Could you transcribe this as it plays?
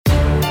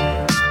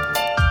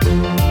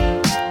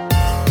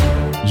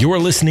You're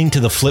listening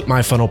to the Flip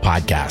My Funnel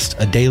podcast,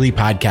 a daily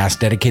podcast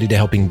dedicated to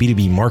helping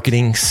B2B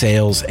marketing,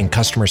 sales, and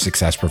customer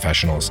success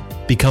professionals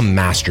become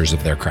masters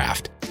of their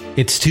craft.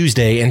 It's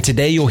Tuesday, and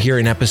today you'll hear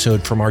an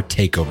episode from our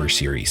Takeover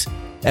series.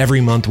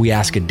 Every month, we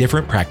ask a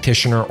different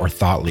practitioner or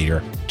thought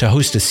leader to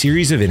host a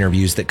series of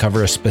interviews that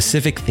cover a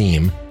specific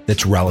theme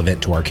that's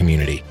relevant to our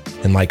community.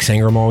 And like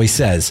Sangram always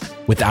says,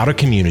 without a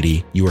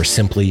community, you are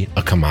simply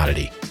a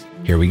commodity.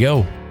 Here we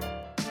go.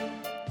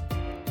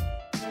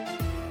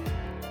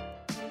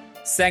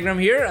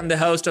 Sangram here. I'm the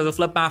host of the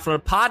Flip My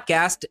Funnel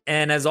podcast.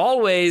 And as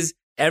always,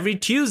 every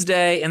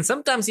Tuesday and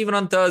sometimes even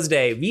on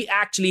Thursday, we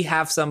actually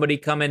have somebody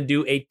come and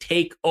do a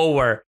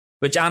takeover,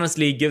 which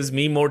honestly gives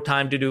me more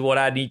time to do what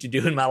I need to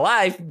do in my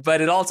life,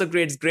 but it also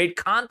creates great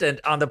content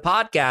on the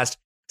podcast.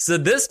 So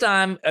this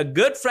time, a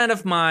good friend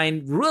of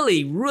mine,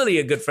 really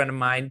a good friend of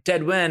mine,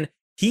 Ted Nguyen,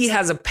 he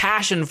has a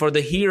passion for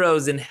the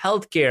heroes in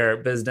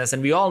healthcare business.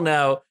 And we all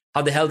know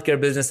how the healthcare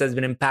business has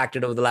been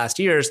impacted over the last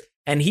years.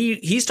 And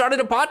he started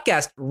a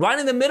podcast right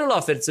in the middle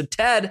of it. So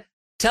Ted,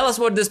 tell us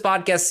what this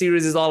podcast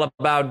series is all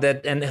about,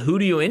 that, and who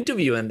do you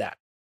interview in that?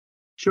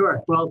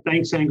 Sure. Well,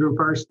 thanks, Andrew,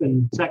 first.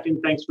 And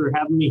second, thanks for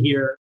having me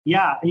here.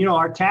 Yeah,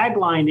 our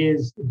tagline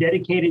is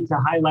dedicated to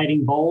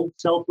highlighting bold,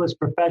 selfless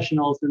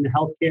professionals in the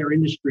healthcare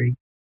industry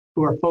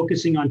who are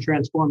focusing on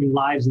transforming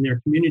lives in their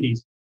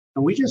communities.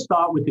 And we just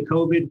thought with the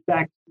COVID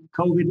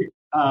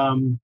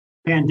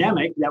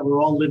pandemic that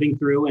we're all living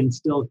through and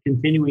still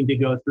continuing to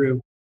go through,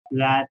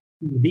 that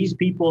these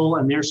people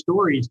and their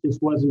stories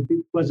just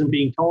wasn't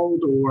being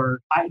told or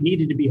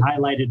needed to be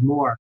highlighted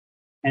more.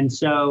 And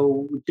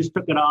so we just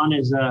took it on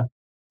as a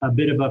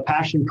bit of a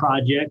passion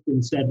project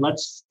and said,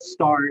 let's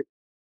start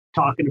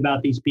talking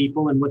about these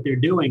people and what they're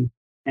doing.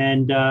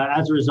 And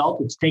as a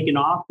result, it's taken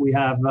off. We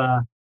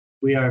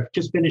are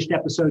just finished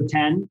episode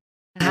 10.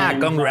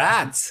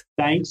 Congrats.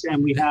 Thanks.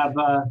 And we have,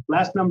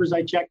 last numbers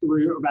I checked,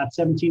 we're about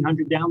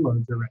 1,700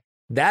 downloads already.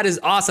 That is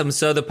awesome.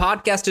 So the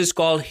podcast is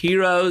called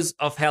Heroes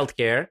of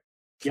Healthcare.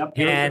 Yep.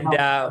 And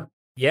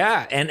we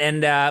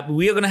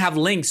are going to have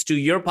links to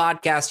your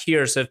podcast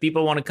here. So if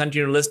people want to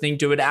continue listening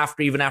to it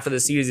even after the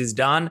series is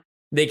done,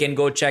 they can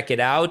go check it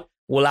out.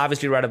 We'll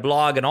obviously write a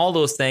blog and all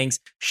those things.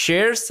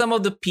 Share some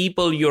of the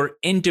people you're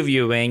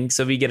interviewing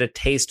so we get a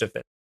taste of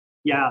it.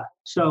 Yeah.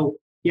 So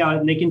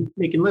and they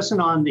can listen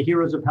on the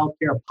Heroes of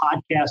Healthcare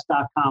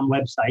podcast.com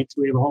website.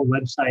 So we have a whole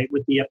website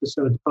with the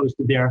episodes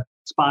posted there,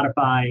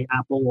 Spotify,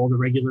 Apple, all the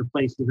regular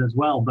places as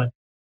well. But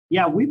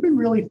yeah, we've been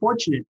really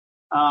fortunate.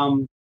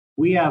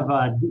 We have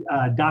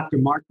Dr.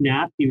 Mark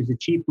Knapp. He was the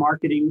chief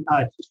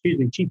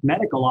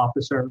medical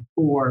officer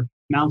for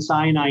Mount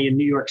Sinai in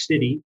New York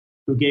City,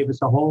 who gave us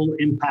a whole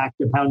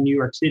impact of how New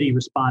York City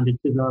responded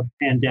to the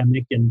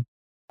pandemic and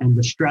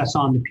the stress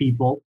on the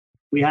people.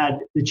 We had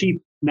the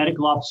chief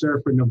medical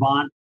officer for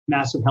Novant,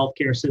 massive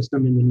healthcare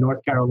system in the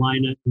North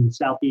Carolina in the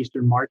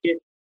southeastern market,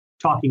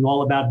 talking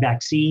all about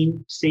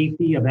vaccine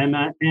safety of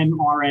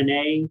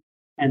mRNA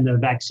and the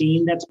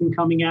vaccine that's been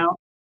coming out.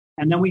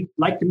 And then we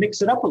like to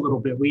mix it up a little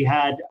bit. We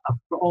had an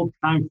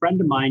old-time friend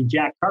of mine,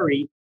 Jack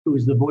Curry, who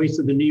is the voice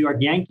of the New York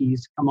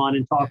Yankees, come on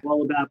and talk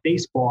all about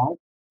baseball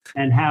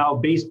and how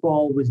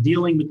baseball was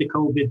dealing with the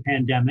COVID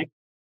pandemic,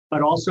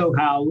 but also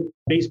how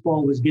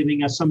baseball was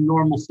giving us some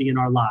normalcy in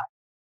our lives.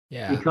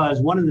 Yeah.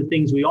 Because one of the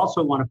things we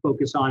also want to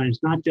focus on is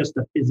not just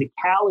the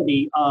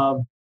physicality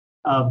of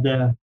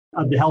the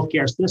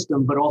healthcare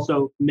system, but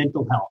also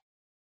mental health.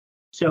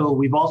 So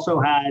we've also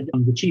had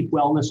the chief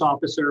wellness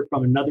officer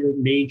from another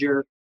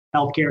major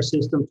healthcare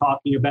system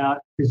talking about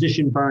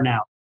physician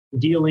burnout,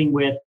 dealing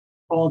with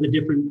all the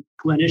different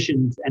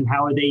clinicians and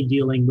how are they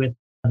dealing with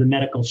the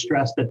medical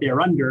stress that they're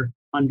under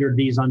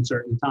these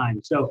uncertain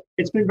times. So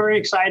it's been very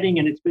exciting,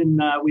 and it's been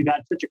we've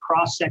had such a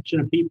cross section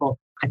of people.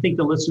 I think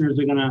the listeners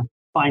are going to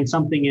find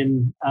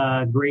something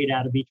great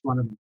out of each one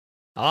of them.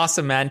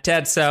 Awesome, man.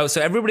 Ted, so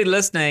everybody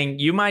listening,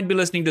 you might be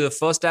listening to the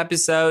first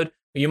episode,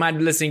 you might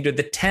be listening to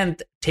the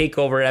 10th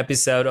takeover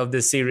episode of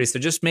this series. So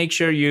just make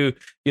sure you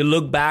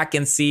look back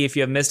and see if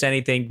you have missed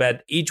anything.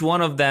 But each one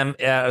of them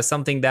is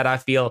something that I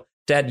feel,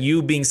 Ted,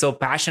 you being so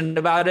passionate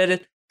about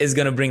it is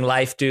going to bring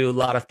life to a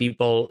lot of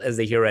people as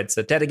they hear it.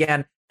 So Ted,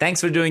 again, thanks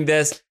for doing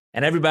this.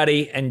 And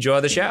everybody,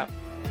 enjoy the show.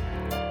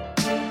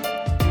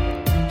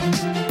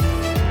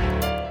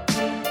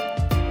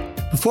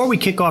 Before we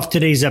kick off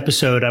today's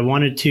episode, I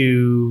wanted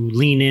to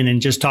lean in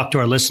and just talk to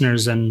our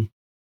listeners and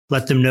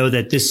let them know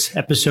that this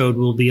episode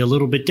will be a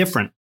little bit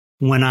different.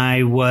 When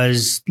I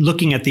was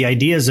looking at the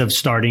ideas of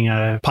starting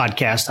a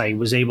podcast, I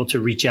was able to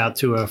reach out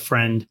to a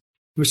friend,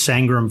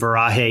 Sangram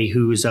Varahe,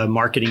 who's a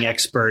marketing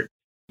expert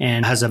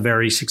and has a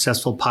very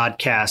successful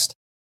podcast.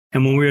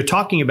 And when we were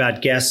talking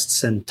about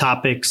guests and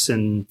topics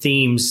and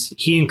themes,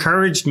 he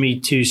encouraged me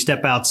to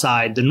step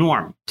outside the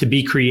norm, to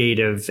be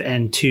creative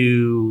and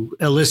to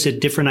elicit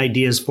different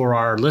ideas for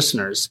our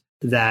listeners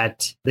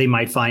that they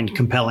might find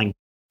compelling.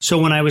 So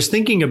when I was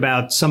thinking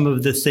about some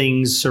of the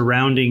things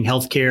surrounding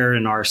healthcare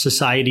in our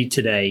society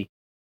today,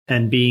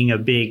 and being a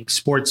big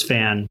sports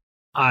fan,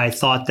 I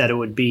thought that it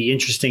would be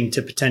interesting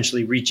to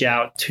potentially reach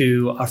out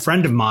to a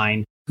friend of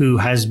mine who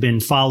has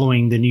been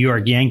following the New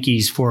York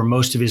Yankees for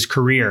most of his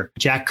career.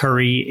 Jack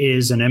Curry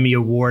is an Emmy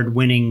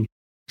Award-winning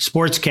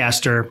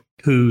sportscaster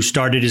who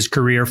started his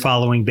career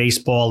following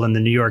baseball and the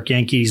New York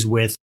Yankees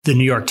with the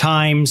New York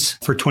Times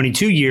for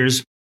 22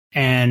 years.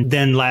 And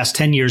then last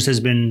 10 years has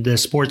been the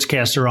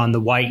sportscaster on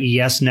the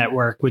YES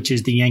network, which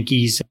is the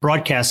Yankees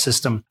broadcast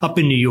system up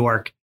in New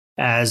York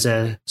as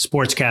a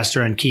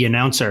sportscaster and key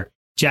announcer.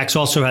 Jack's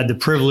also had the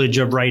privilege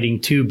of writing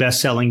 2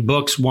 best-selling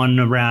books, one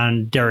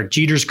around Derek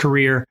Jeter's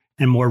career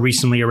and more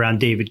recently around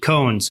David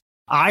Cohn's.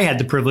 I had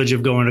the privilege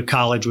of going to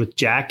college with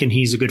Jack, and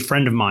he's a good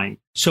friend of mine.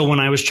 So when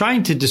I was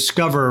trying to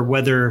discover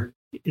whether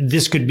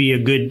this could be a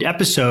good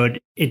episode,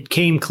 it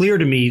came clear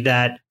to me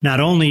that not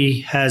only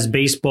has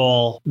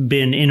baseball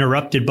been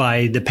interrupted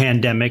by the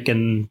pandemic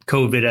and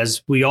COVID,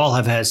 as we all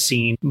have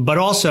seen, but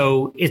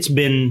also it's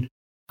been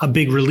a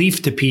big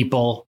relief to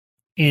people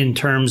in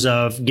terms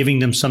of giving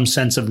them some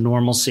sense of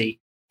normalcy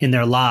in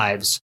their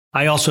lives.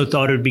 I also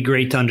thought it would be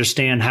great to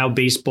understand how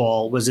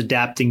baseball was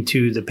adapting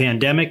to the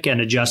pandemic and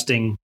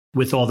adjusting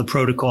with all the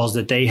protocols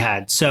that they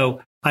had.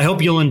 So I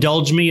hope you'll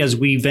indulge me as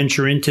we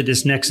venture into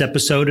this next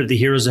episode of the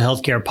Heroes of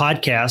Healthcare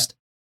podcast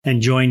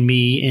and join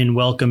me in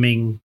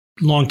welcoming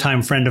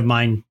longtime friend of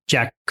mine,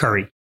 Jack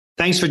Curry.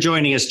 Thanks for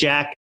joining us,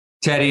 Jack.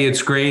 Teddy,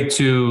 it's great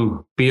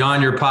to be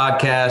on your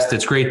podcast.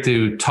 It's great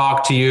to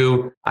talk to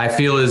you. I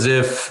feel as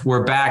if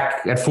we're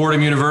back at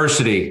Fordham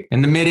University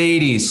in the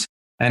mid-'80s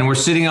and we're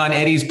sitting on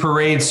Eddie's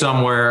Parade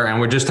somewhere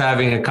and we're just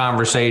having a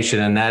conversation.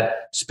 And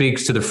that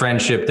speaks to the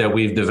friendship that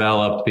we've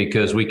developed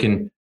because we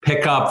can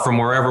pick up from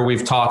wherever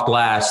we've talked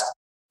last.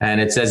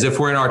 And it's as if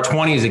we're in our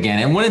 20s again.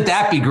 And wouldn't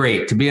that be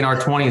great to be in our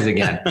 20s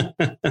again?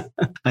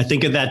 I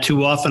think of that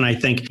too often. I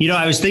think,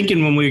 I was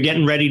thinking when we were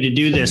getting ready to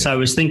do this, I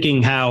was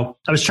thinking how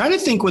I was trying to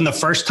think when the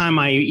first time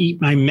I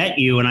met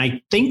you. And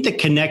I think the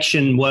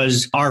connection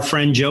was our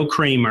friend Joe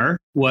Kramer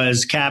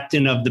was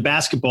captain of the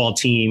basketball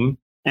team,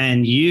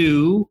 and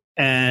you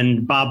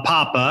and Bob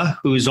Papa,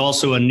 who's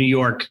also a New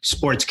York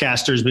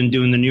sportscaster, has been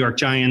doing the New York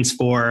Giants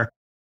for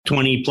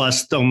 20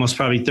 plus, almost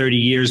probably 30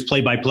 years,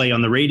 play-by-play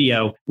on the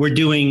radio. We're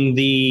doing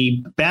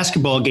the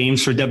basketball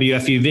games for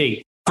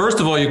WFUV. First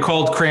of all, you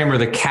called Kramer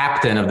the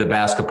captain of the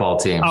basketball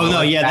team. Oh,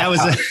 no, yeah, that was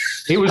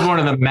he was one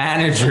of the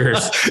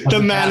managers.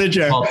 The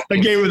manager.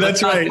 Okay,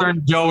 that's right.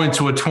 Turned Joe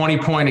into a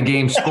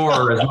 20-point-a-game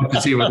scorer as much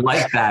as he would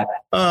like that.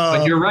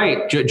 But you're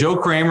right. Joe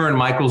Kramer and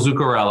Michael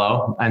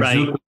Zuccarello, and right.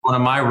 Zuc was one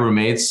of my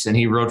roommates, and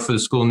he wrote for the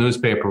school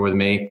newspaper with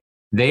me.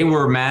 They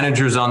were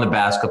managers on the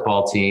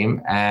basketball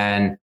team,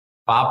 and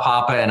Bob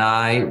Papa and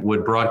I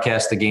would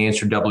broadcast the games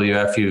for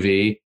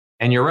WFUV.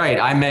 And you're right.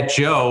 I met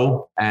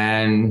Joe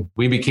and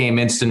we became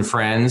instant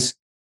friends.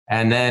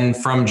 And then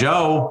from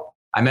Joe,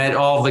 I met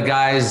all the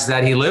guys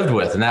that he lived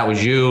with. And that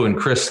was you and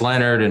Chris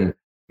Leonard and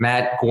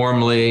Matt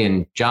Gormley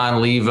and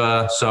John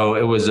Leva. So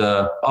it was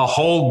a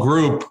whole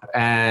group.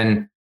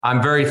 And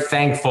I'm very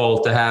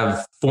thankful to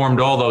have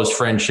formed all those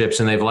friendships.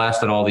 And they've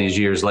lasted all these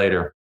years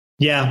later.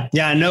 Yeah.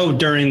 I know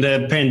during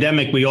the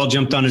pandemic, we all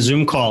jumped on a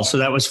Zoom call. So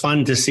that was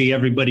fun to see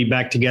everybody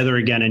back together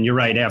again. And you're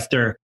right.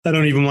 After, I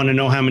don't even want to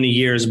know how many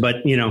years, but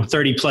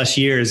 30 plus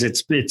years,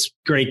 it's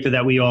great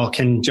that we all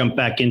can jump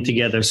back in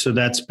together. So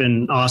that's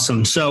been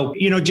awesome. So,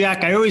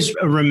 Jack, I always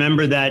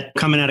remember that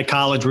coming out of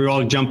college, we were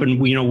all jumping,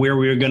 where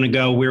we were going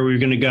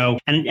to go,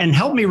 and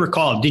help me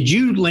recall, did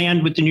you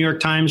land with the New York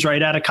Times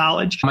right out of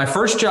college? My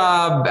first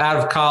job out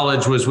of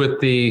college was with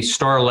the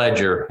Star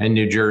Ledger in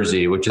New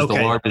Jersey, which is the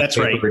largest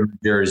paper in New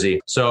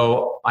Jersey.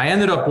 So I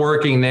ended up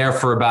working there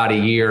for about a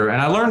year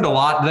and I learned a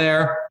lot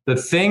there. The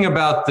thing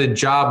about the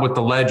job with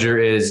the Ledger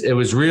is it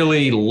was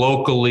really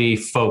locally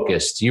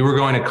focused. You were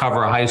going to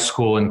cover high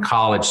school and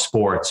college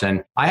sports.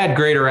 And I had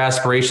greater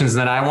aspirations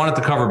than I wanted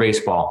to cover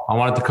baseball. I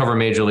wanted to cover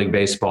Major League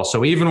Baseball.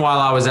 So even while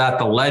I was at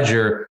the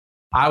Ledger,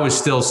 I was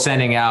still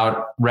sending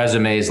out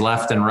resumes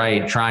left and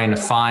right, trying to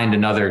find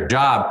another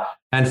job.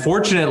 And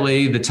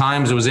fortunately, the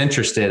Times was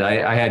interested.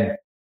 I had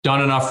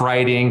done enough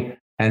writing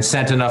and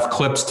sent enough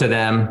clips to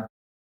them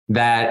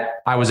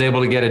that I was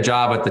able to get a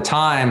job at the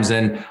Times.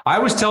 And I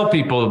always tell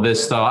people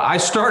this, though. I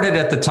started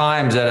at the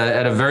Times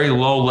at a very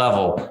low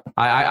level.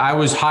 I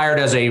was hired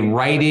as a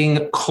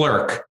writing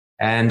clerk.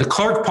 And the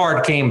clerk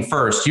part came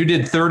first. You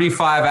did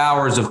 35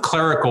 hours of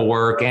clerical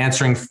work,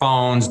 answering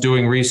phones,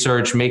 doing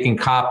research, making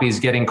copies,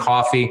 getting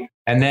coffee.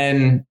 And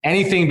then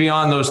anything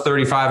beyond those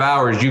 35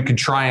 hours, you could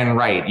try and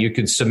write. You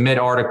could submit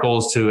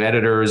articles to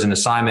editors and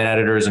assignment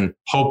editors and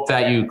hope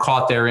that you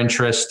caught their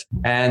interest.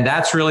 And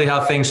that's really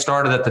how things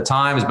started at the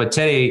Times. But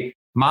Teddy,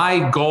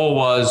 my goal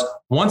was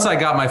once I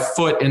got my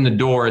foot in the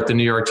door at the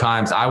New York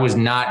Times, I was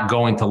not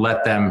going to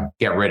let them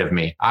get rid of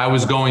me. I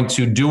was going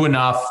to do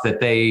enough that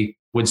they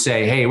would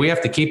say, hey, we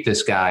have to keep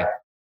this guy.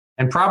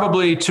 And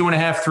probably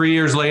 2.5, 3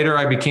 years later,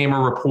 I became a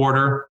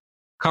reporter,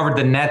 covered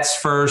the Nets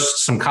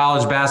first, some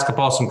college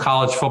basketball, some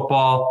college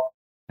football.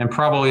 And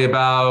probably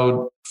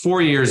about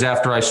 4 years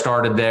after I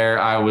started there,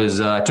 I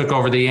took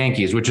over the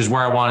Yankees, which is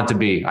where I wanted to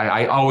be.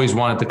 I always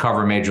wanted to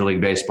cover Major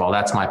League Baseball.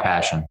 That's my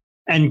passion.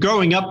 And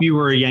growing up, you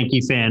were a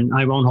Yankee fan.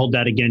 I won't hold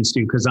that against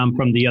you because I'm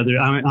on the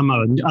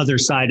other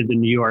side of the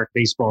New York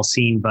baseball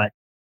scene, but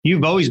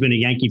you've always been a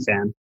Yankee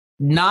fan.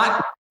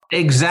 Not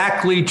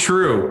exactly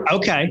true.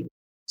 Okay.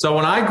 So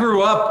when I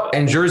grew up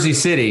in Jersey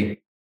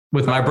City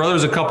with my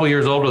brothers a couple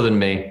years older than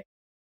me,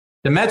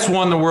 the Mets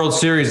won the World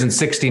Series in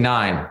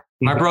 '69.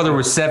 My brother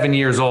was 7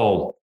 years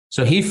old.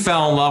 So he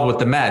fell in love with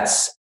the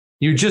Mets.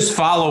 You just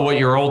follow what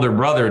your older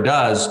brother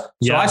does.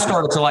 So I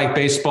started to like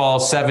baseball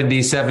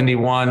 70,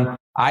 71.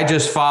 I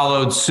just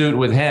followed suit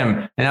with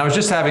him. And I was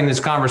just having this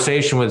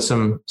conversation with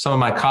some of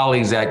my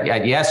colleagues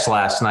at Yes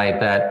last night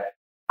that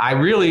I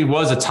really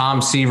was a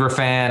Tom Seaver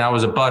fan. I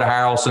was a Bud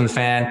Harrelson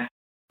fan.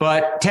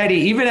 But Teddy,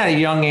 even at a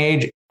young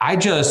age, I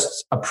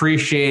just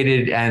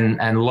appreciated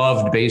and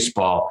loved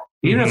baseball.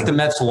 Even if the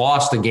Mets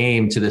lost the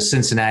game to the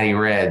Cincinnati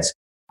Reds,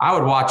 I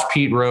would watch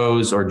Pete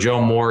Rose or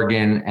Joe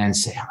Morgan and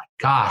say, oh my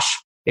gosh,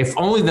 if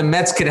only the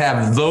Mets could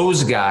have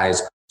those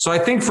guys. So I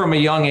think from a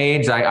young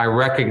age, I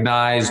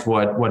recognized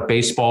what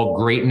baseball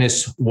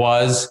greatness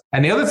was.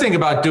 And the other thing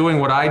about doing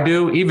what I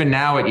do, even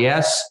now at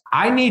Yes,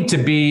 I need to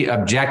be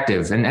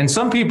objective. And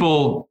some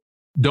people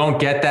don't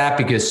get that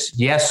because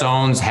Yes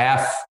owns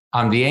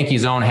the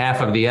Yankees own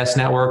half of the Yes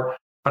network.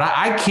 But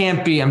I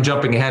can't be, I'm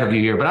jumping ahead of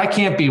you here, but I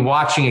can't be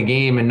watching a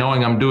game and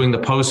knowing I'm doing the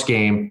post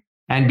game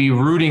and be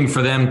rooting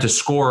for them to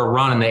score a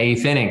run in the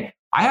 8th inning.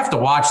 I have to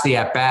watch the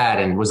at-bat.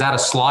 And was that a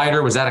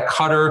slider? Was that a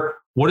cutter?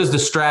 What is the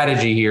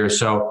strategy here?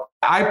 So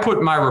I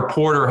put my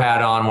reporter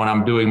hat on when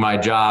I'm doing my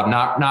job,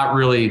 not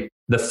really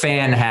the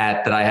fan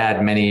hat that I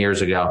had many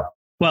years ago.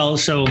 Well,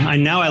 so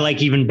now I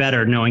like even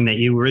better knowing that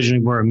you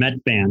originally were a Met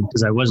fan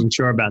because I wasn't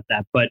sure about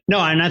that. But no,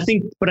 and I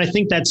think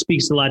that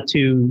speaks a lot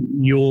to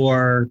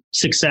your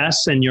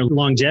success and your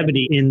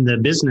longevity in the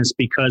business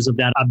because of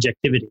that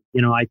objectivity.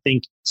 You know, I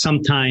think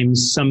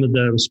sometimes some of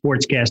the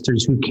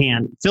sportscasters who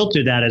can't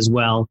filter that as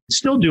well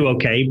still do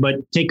okay, but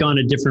take on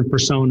a different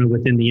persona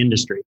within the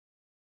industry.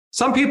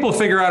 Some people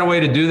figure out a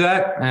way to do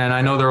that. And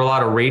I know there are a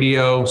lot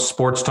of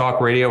sports talk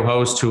radio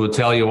hosts who will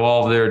tell you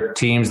all of their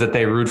teams that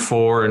they root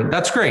for. And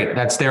that's great.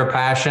 That's their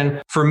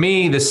passion. For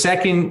me, the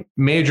second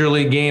major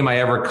league game I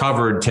ever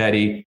covered,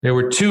 Teddy, there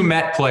were 2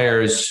 Met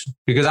players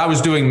because I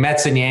was doing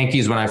Mets and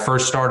Yankees when I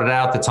first started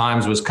out. The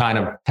Times was kind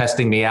of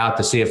testing me out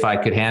to see if I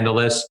could handle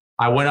this.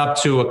 I went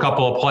up to a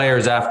couple of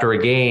players after a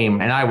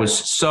game and I was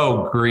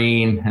so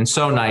green and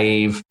so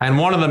naive. And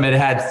one of them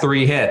had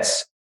 3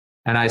 hits.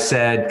 And I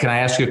said, can I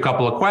ask you a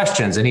couple of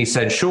questions? And he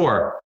said,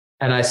 sure.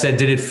 And I said,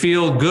 did it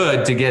feel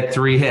good to get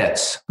 3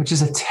 hits? Which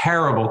is a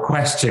terrible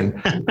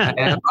question.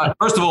 And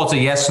first of all, it's a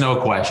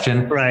yes/no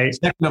question. Right.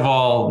 Second of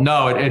all,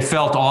 no, it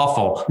felt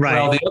awful. Right.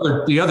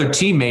 Well, the other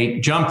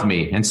teammate jumped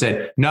me and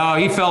said, no,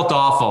 he felt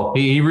awful.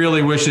 He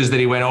really wishes that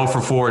he went 0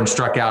 for 4 and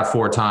struck out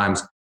 4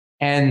 times.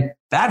 And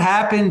that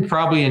happened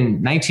probably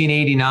in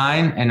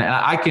 1989. And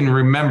I can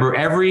remember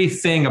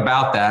everything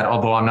about that,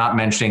 although I'm not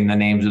mentioning the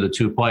names of the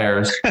 2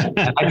 players.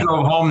 I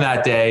drove home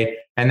that day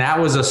and that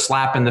was a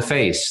slap in the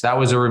face. That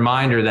was a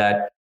reminder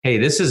that, hey,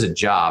 this is a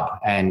job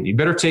and you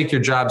better take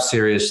your job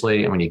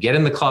seriously. And when you get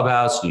in the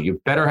clubhouse,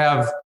 you better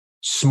have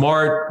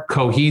smart,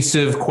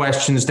 cohesive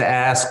questions to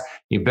ask.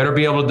 You better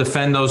be able to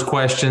defend those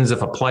questions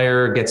if a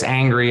player gets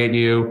angry at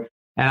you.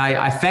 And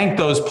I thank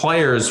those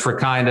players for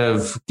kind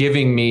of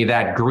giving me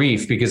that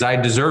grief because I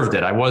deserved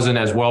it. I wasn't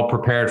as well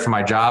prepared for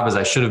my job as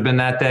I should have been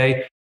that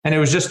day. And it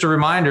was just a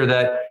reminder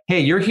that,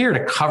 hey, you're here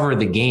to cover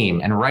the game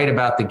and write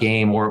about the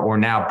game or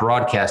now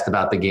broadcast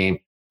about the game.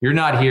 You're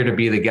not here to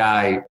be the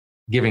guy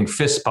giving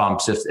fist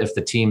bumps if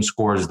the team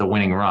scores the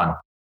winning run.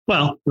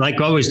 Well,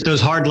 like always,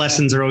 those hard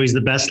lessons are always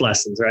the best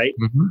lessons, right?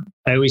 Mm-hmm.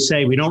 I always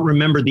say we don't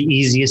remember the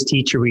easiest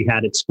teacher we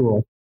had at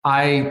school.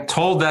 I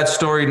told that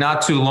story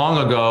not too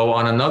long ago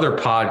on another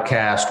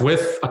podcast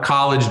with a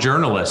college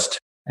journalist.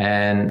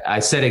 And I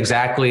said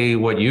exactly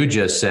what you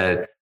just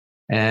said.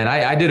 And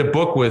I did a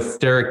book with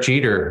Derek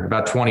Jeter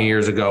about 20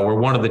 years ago, where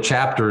one of the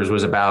chapters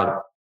was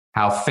about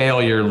how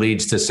failure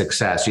leads to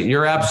success.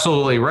 You're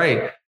absolutely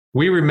right.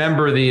 We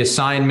remember the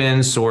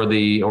assignments or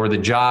the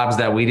jobs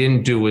that we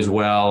didn't do as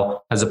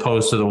well, as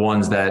opposed to the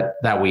ones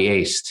that we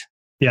aced.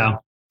 Yeah.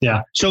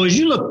 Yeah. So as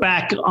you look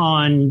back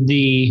on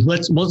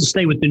we'll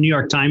stay with the New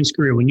York Times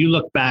career. When you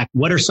look back,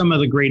 what are some of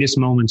the greatest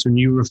moments when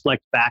you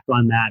reflect back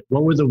on that?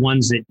 What were the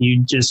ones that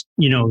you just,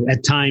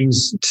 at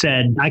times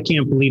said, I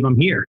can't believe I'm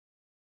here?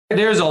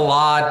 There's a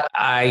lot.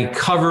 I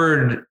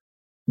covered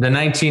the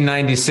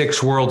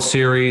 1996 World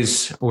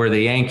Series where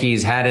the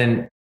Yankees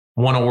hadn't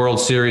won a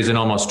World Series in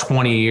almost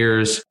 20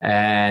 years.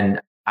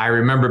 And I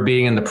remember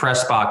being in the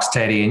press box,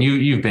 Teddy, and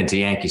you've been to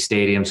Yankee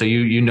Stadium, so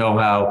you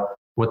know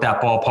what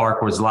that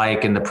ballpark was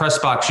like. And the press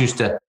box used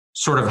to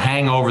sort of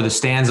hang over the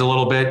stands a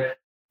little bit.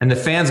 And the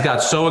fans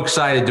got so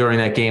excited during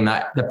that game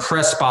that the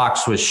press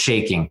box was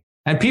shaking.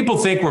 And people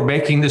think we're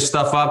making this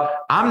stuff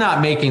up. I'm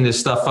not making this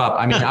stuff up.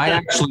 I mean, I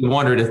actually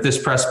wondered if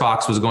this press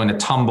box was going to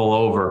tumble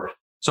over.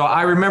 So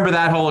I remember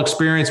that whole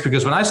experience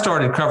because when I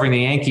started covering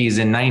the Yankees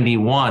in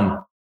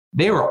 91,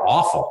 they were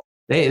awful.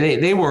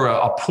 They were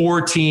a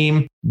poor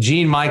team.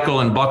 Gene Michael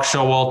and Buck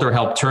Showalter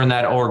helped turn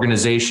that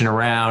organization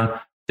around.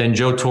 Then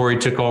Joe Torre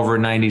took over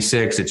in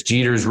 96. It's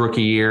Jeter's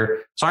rookie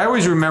year. So I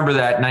always remember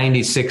that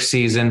 96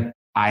 season.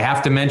 I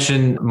have to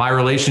mention my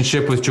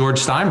relationship with George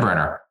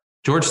Steinbrenner.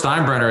 George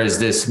Steinbrenner is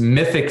this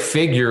mythic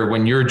figure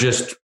when you're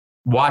just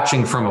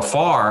watching from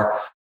afar.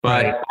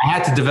 But right. I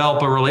had to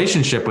develop a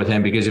relationship with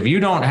him because if you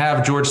don't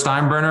have George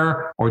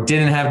Steinbrenner or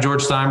didn't have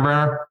George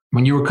Steinbrenner,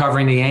 when you were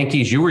covering the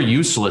Yankees, you were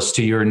useless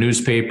to your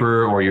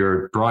newspaper or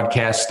your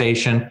broadcast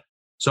station.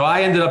 So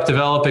I ended up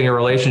developing a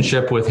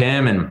relationship with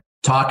him and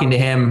talking to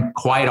him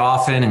quite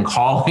often and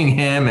calling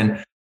him.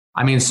 And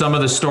I mean, some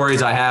of the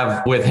stories I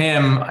have with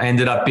him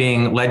ended up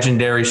being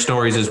legendary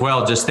stories as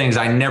well, just things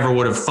I never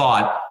would have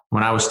thought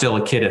when I was still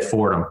a kid at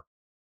Fordham.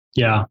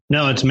 Yeah,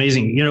 no, it's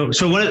amazing. You know,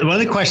 so one of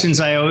the questions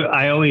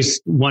I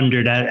always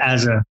wondered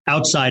as an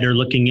outsider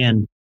looking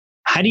in,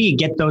 how do you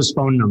get those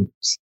phone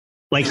numbers?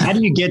 Like, how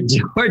do you get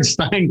George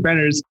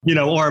Steinbrenner's,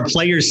 or a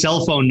player's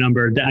cell phone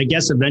number? I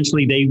guess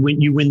eventually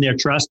you win their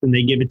trust and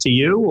they give it to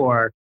you,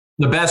 or?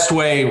 The best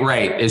way,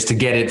 right, is to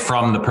get it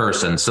from the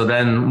person. So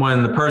then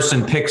when the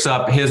person picks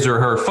up his or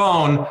her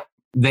phone,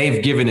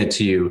 they've given it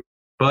to you.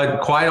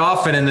 But quite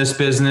often in this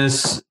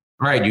business,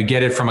 right, you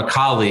get it from a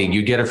colleague,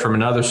 you get it from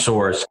another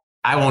source.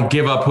 I won't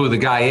give up who the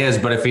guy is,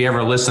 but if he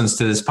ever listens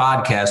to this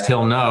podcast,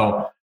 he'll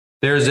know.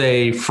 There's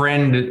a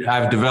friend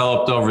I've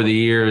developed over the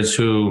years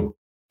who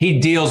he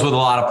deals with a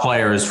lot of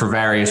players for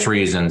various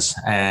reasons.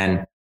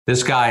 And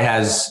this guy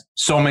has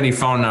so many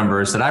phone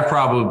numbers that I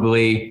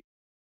probably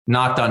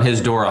knocked on his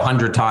door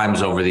 100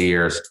 times over the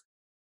years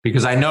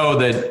because I know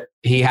that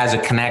he has a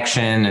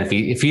connection.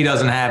 If he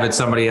doesn't have it,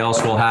 somebody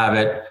else will have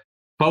it.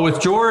 But with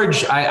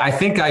George, I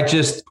think I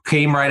just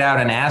came right out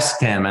and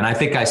asked him. And I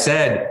think I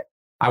said,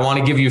 I want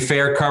to give you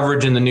fair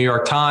coverage in the New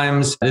York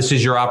Times. This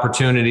is your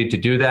opportunity to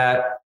do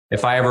that.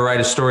 If I ever write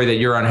a story that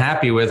you're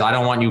unhappy with, I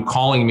don't want you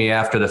calling me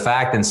after the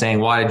fact and saying,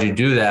 why did you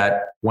do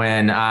that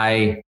when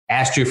I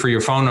asked you for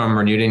your phone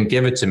number and you didn't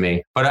give it to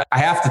me? But I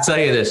have to tell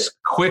you this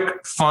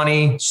quick,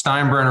 funny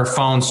Steinbrenner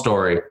phone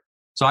story.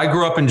 So I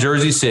grew up in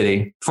Jersey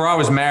City. Before I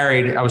was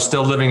married, I was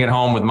still living at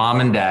home with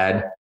mom and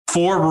dad.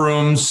 4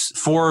 rooms,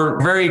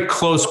 4 very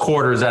close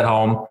quarters at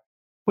home.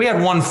 We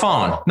had one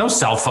phone, no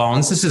cell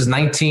phones. This is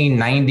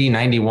 1990,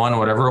 91,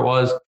 whatever it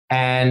was.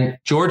 And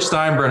George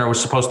Steinbrenner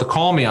was supposed to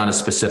call me on a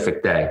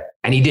specific day,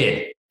 and he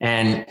did.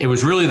 And it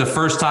was really the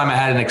first time I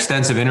had an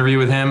extensive interview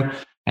with him.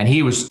 And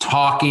he was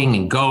talking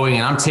and going,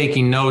 and I'm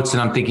taking notes,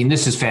 and I'm thinking,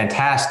 this is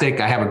fantastic.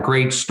 I have a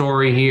great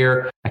story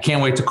here. I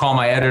can't wait to call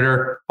my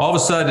editor. All of a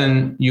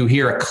sudden, you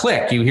hear a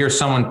click. You hear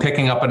someone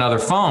picking up another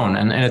phone,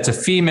 and it's a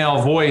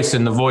female voice,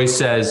 and the voice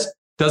says,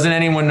 doesn't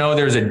anyone know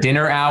there's a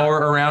dinner hour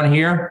around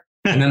here?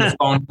 And then the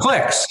phone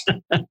clicks.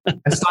 And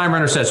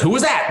Steinbrenner says, who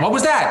was that? What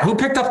was that? Who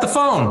picked up the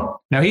phone?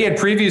 Now, he had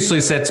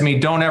previously said to me,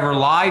 don't ever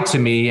lie to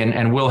me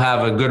and we'll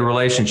have a good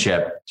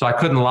relationship. So I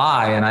couldn't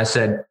lie. And I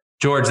said,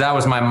 George, that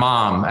was my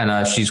mom.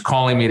 And she's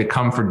calling me to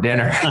come for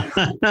dinner.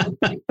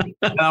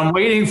 And I'm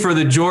waiting for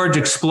the George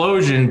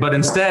explosion. But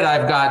instead,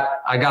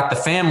 I got the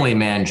family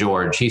man,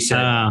 George. He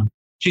said,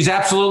 she's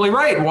absolutely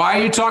right. Why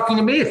are you talking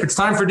to me? If it's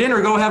time for dinner,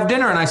 go have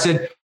dinner. And I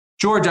said,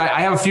 George, I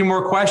have a few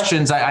more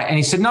questions. And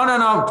he said,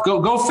 no,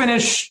 go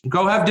finish.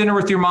 Go have dinner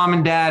with your mom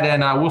and dad,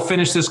 and we'll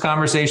finish this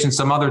conversation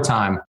some other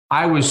time.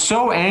 I was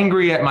so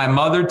angry at my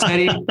mother,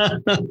 Teddy.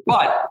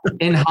 But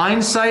in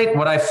hindsight,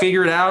 what I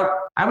figured out,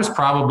 I was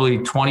probably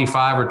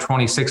 25 or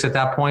 26 at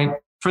that point.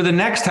 For the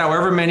next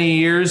however many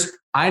years,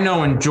 I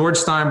know in George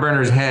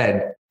Steinbrenner's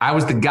head, I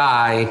was the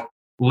guy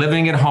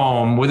living at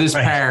home with his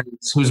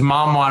parents whose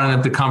mom wanted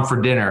him to come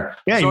for dinner.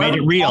 Yeah, so you made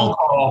it real.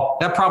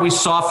 That probably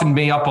softened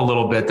me up a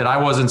little bit, that I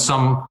wasn't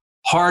some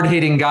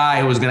hard-hitting guy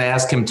who was going to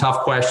ask him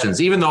tough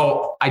questions. Even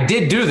though I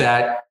did do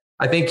that,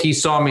 I think he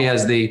saw me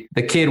as the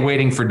kid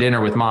waiting for dinner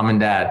with mom and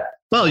dad.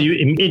 Well,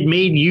 it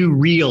made you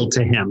real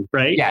to him,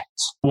 right? Yes,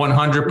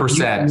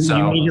 100%.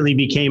 You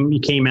immediately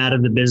came out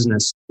of the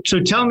business. So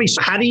tell me,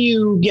 how do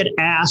you get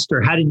asked, or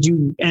how did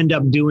you end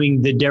up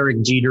doing the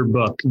Derek Jeter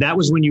book? That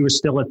was when you were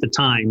still at the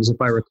Times, if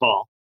I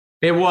recall.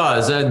 It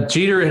was.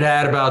 Jeter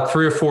had about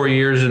 3 or 4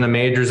 years in the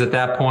majors at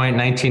that point,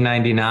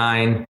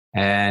 1999.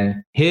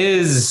 And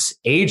his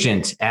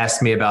agent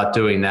asked me about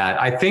doing that.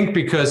 I think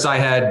because I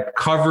had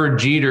covered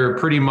Jeter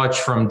pretty much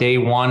from day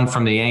one,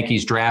 from the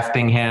Yankees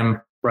drafting him.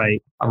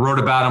 Right. I wrote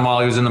about him while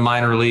he was in the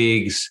minor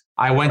leagues.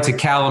 I went to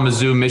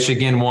Kalamazoo,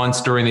 Michigan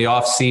once during the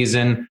off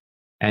season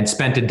and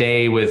spent a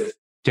day with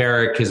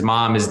Derek, his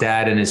mom, his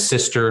dad, and his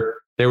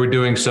sister. They were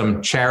doing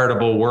some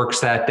charitable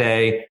works that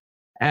day.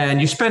 And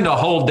you spend a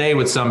whole day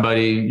with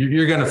somebody,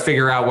 you're going to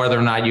figure out whether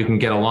or not you can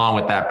get along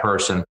with that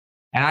person.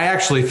 And I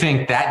actually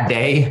think that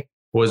day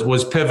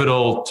was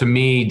pivotal to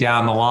me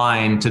down the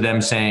line, to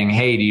them saying,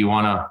 hey, do you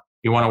want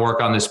to work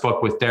on this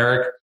book with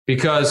Derek?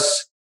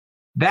 Because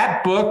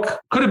that book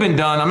could have been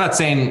done. I'm not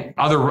saying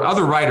other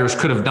writers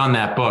could have done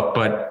that book,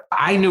 but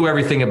I knew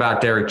everything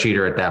about Derek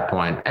Jeter at that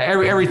point.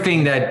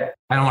 Everything that,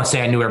 I don't want to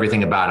say I knew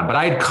everything about him, but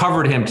I had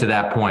covered him to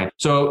that point.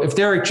 So if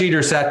Derek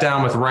Jeter sat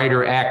down with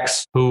writer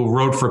X, who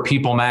wrote for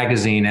People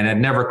magazine and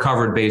had never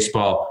covered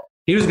baseball,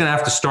 he was going to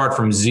have to start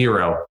from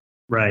zero.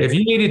 Right. If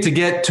you needed to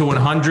get to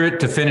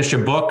 100 to finish a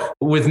book,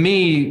 with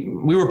me,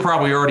 we were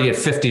probably already at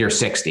 50 or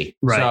 60.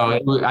 Right.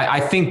 So I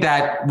think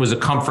that was a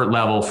comfort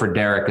level for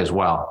Derek as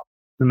well.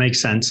 That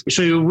makes sense.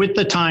 So you're with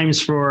the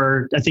Times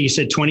for, I think you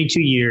said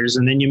 22 years,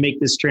 and then you make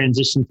this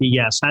transition to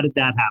Yes. How did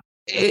that happen?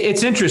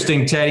 It's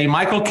interesting, Teddy.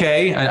 Michael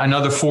Kay,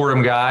 another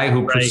Fordham guy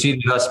who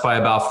preceded us by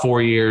about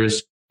 4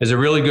 years, is a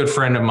really good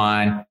friend of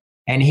mine.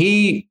 And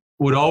he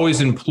would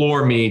always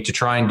implore me to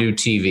try and do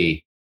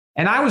TV.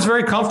 And I was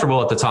very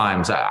comfortable at the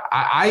Times.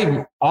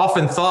 I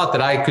often thought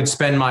that I could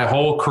spend my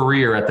whole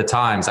career at the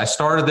Times. I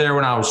started there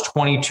when I was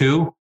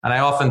 22. And I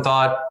often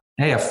thought,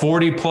 hey, a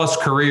 40 plus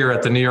career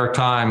at the New York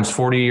Times,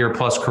 40-year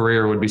plus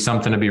career would be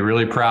something to be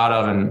really proud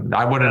of. And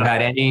I wouldn't have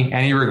had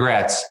any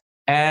regrets.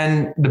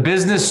 And the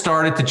business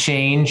started to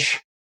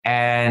change.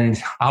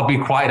 And I'll be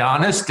quite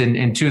honest,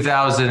 in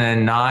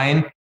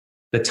 2009,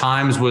 the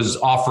Times was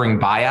offering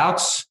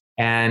buyouts.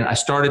 And I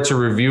started to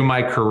review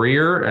my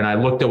career, and I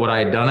looked at what I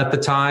had done at the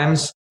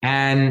Times.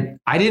 And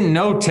I didn't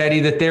know, Teddy,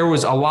 that there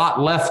was a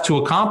lot left to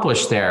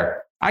accomplish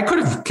there. I could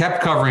have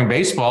kept covering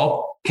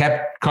baseball,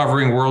 kept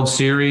covering World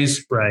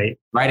Series,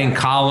 writing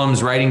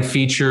columns, writing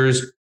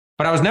features,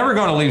 but I was never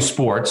going to leave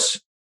sports.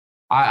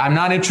 I'm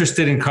not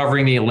interested in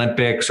covering the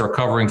Olympics or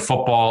covering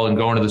football and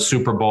going to the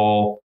Super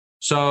Bowl.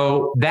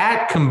 So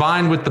that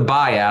combined with the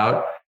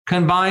buyout,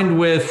 combined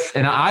with,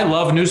 and I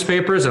love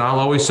newspapers and I'll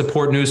always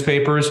support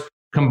newspapers,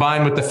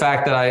 combined with the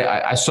fact that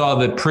I saw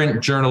the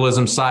print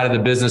journalism side of the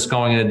business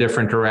going in a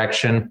different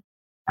direction,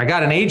 I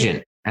got an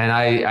agent and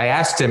I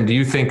asked him, do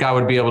you think I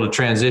would be able to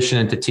transition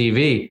into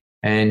TV?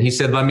 And he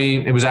said,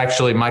 it was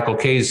actually Michael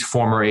Kay's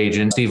former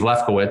agent, Steve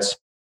Lefkowitz,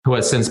 who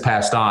has since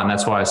passed on.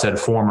 That's why I said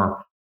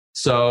former.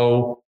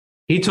 So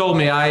he told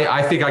me,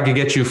 I think I could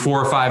get you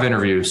 4 or 5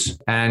 interviews.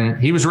 And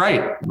he was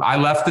right. I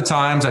left the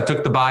Times, I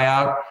took the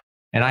buyout,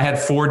 and I had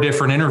 4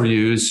 different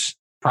interviews,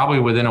 probably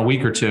within a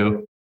week or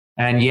two.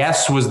 And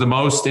Yes was the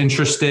most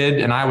interested,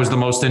 and I was the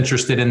most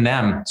interested in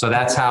them. So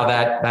that's how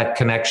that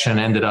connection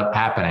ended up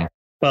happening.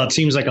 Well, it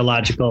seems like a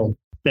logical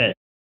fit.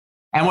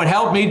 And what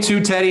helped me too,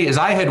 Teddy, is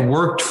I had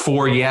worked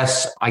for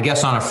Yes, I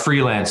guess on a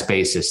freelance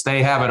basis.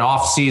 They have an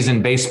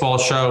off-season baseball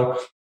show.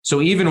 So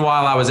even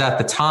while I was at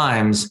the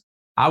Times,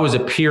 I was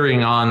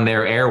appearing on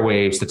their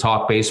airwaves to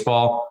talk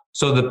baseball.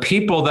 So the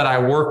people that I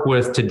work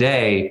with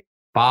today,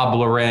 Bob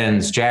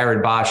Lorenz,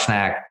 Jared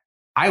Boschnack,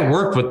 I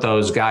worked with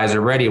those guys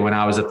already when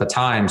I was at the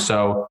Times.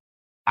 So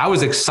I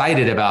was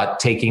excited about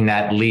taking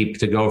that leap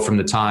to go from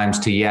the Times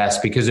to Yes,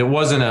 because it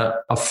wasn't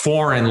a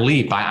foreign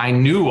leap. I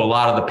knew a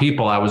lot of the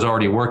people I was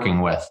already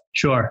working with.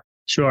 Sure.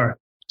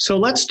 So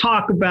let's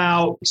talk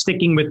about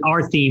sticking with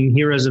our theme,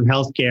 Heroes of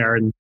Healthcare.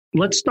 And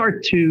let's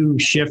start to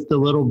shift a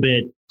little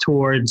bit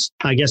towards,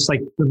 I guess,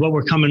 like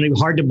what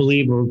hard to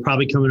believe, we're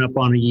probably coming up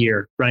on a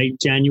year, right?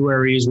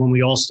 January is when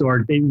we all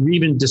started,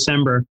 even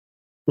December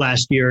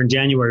last year in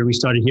January, we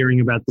started hearing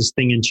about this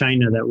thing in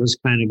China that was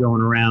kind of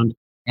going around.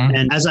 Mm-hmm.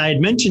 And as I had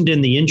mentioned in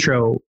the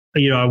intro,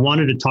 I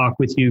wanted to talk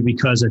with you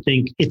because I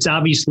think it's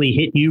obviously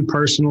hit you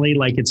personally,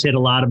 like it's hit a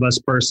lot of us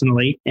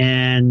personally.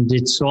 And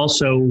there's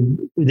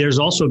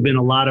also been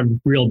a lot of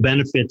real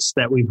benefits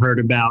that we've heard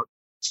about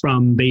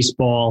from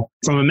baseball,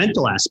 from a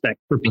mental aspect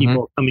for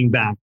people coming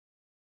back.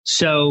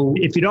 So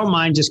if you don't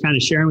mind just kind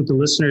of sharing with the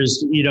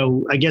listeners,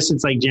 I guess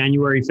it's like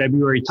January,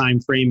 February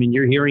timeframe, and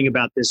you're hearing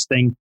about this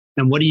thing.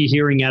 And what are you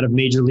hearing out of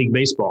Major League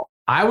Baseball?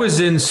 I was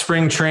in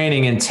spring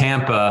training in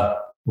Tampa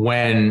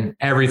when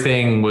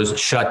everything was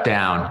shut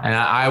down. And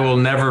I will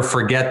never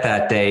forget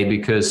that day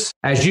because,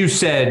 as you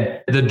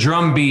said, the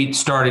drumbeat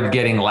started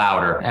getting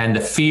louder and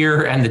the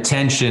fear and the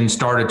tension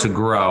started to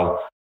grow.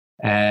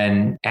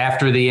 And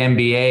after the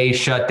NBA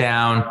shut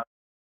down,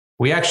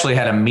 we actually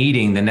had a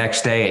meeting the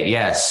next day at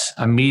Yes,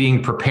 a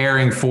meeting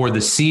preparing for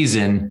the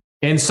season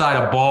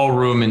inside a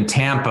ballroom in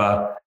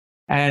Tampa.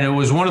 And it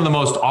was one of the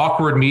most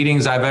awkward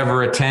meetings I've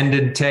ever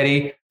attended,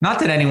 Teddy. Not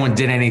that anyone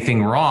did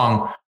anything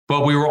wrong,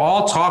 but we were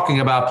all talking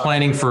about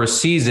planning for a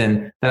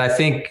season that I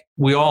think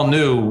we all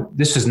knew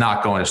this is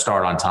not going to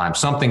start on time.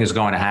 Something is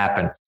going to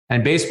happen.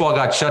 And baseball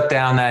got shut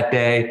down that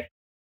day.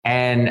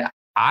 And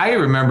I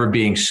remember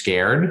being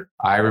scared.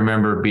 I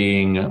remember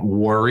being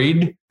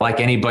worried, like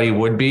anybody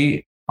would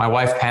be. My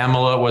wife,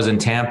 Pamela, was in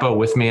Tampa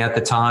with me at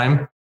the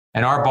time.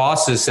 And our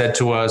bosses said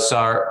to us,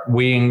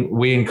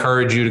 we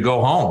encourage you to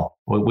go home.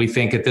 We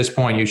think at this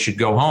point you should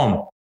go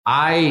home.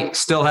 I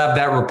still have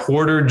that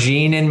reporter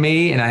gene in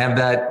me, and I have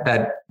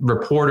that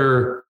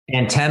reporter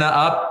antenna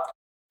up.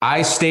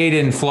 I stayed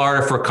in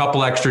Florida for a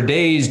couple extra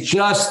days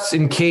just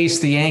in case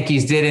the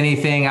Yankees did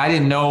anything. I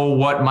didn't know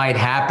what might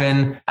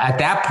happen. At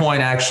that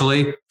point,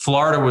 actually,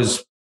 Florida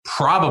was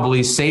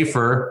probably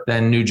safer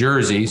than New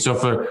Jersey. So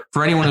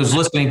for anyone who's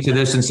listening to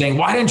this and saying,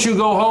 why didn't you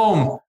go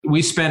home?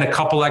 We spent a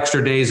couple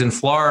extra days in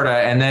Florida,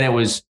 and then it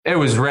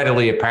was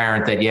readily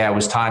apparent that, it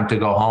was time to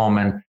go home.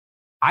 And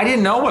I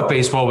didn't know what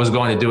baseball was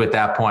going to do at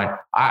that point.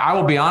 I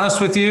will be honest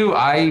with you.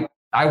 I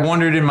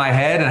wondered in my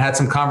head and had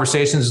some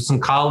conversations with some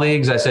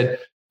colleagues. I said,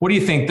 what do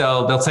you think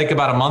they'll take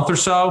about a month or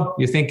so?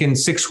 You think in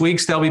 6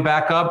 weeks they'll be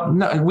back up?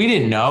 No, we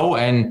didn't know.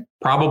 And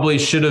probably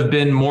should have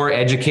been more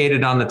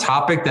educated on the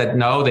topic, that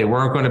no, they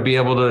weren't going to be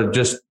able to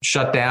just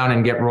shut down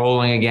and get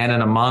rolling again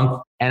in a month.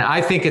 And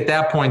I think at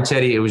that point,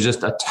 Teddy, it was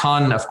just a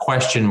ton of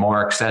question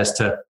marks as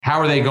to how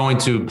are they going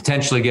to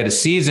potentially get a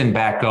season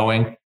back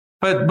going.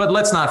 But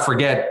let's not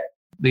forget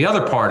the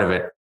other part of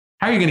it.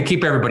 How are you going to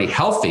keep everybody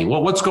healthy?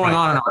 What's going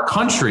on in our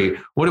country?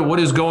 What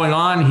is going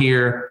on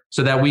here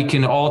so that we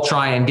can all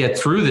try and get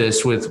through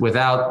this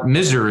without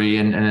misery?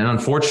 And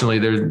unfortunately,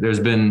 there's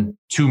been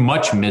too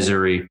much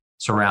misery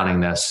surrounding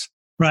this.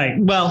 Right.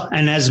 Well,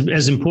 and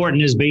as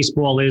important as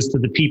baseball is to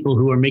the people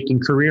who are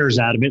making careers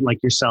out of it,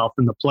 like yourself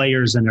and the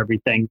players and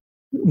everything,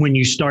 when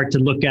you start to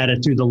look at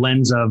it through the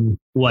lens of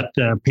what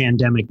the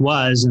pandemic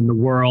was in the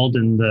world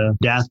and the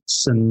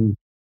deaths and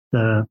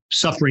the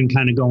suffering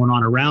kind of going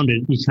on around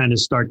it, you kind of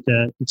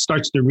it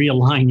starts to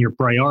realign your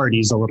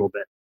priorities a little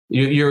bit.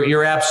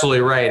 You're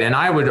absolutely right. And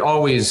I would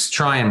always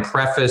try and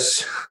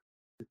preface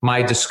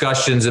my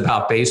discussions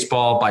about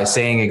baseball by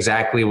saying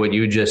exactly what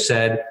you just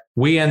said.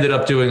 We ended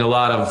up doing a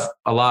lot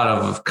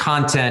of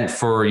content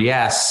for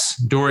Yes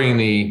during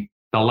the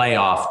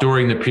layoff,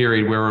 during the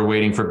period where we're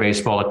waiting for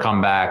baseball to come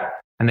back.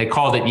 And they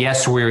called it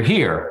Yes, We're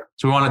Here.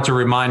 So we wanted to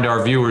remind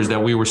our viewers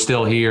that we were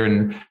still here,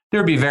 and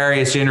there'd be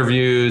various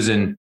interviews.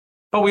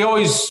 But we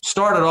always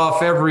started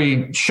off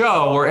every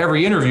show or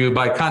every interview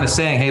by kind of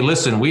saying, hey,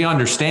 listen, we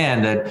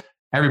understand that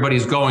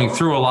everybody's going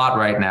through a lot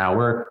right now.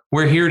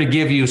 We're here to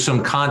give you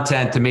some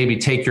content to maybe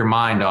take your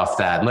mind off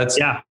that. Let's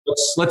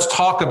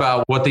talk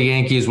about what the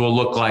Yankees will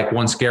look like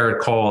once Garrett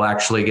Cole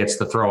actually gets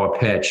to throw a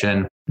pitch.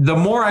 And the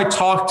more I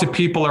talked to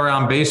people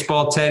around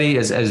baseball, Teddy,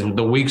 as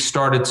the weeks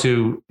started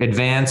to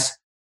advance,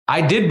 I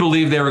did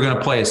believe they were going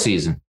to play a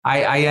season.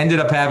 I ended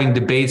up having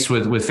debates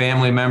with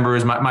family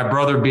members, my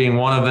brother being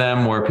one of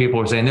them, where people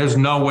were saying there's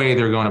no way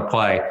they're going to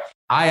play.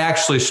 I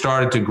actually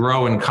started to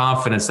grow in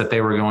confidence that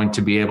they were going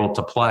to be able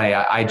to play.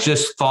 I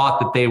just thought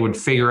that they would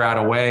figure out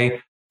a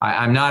way.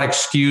 I'm not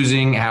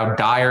excusing how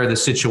dire the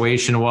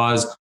situation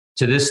was.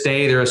 To this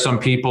day, there are some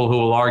people who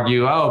will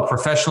argue, oh,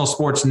 professional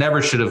sports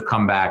never should have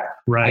come back.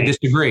 Right. I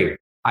disagree.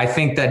 I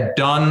think that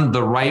done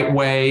the right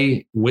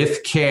way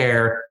with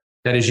care,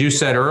 that, as you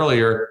said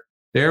earlier,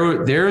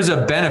 there is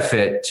a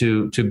benefit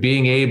to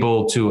being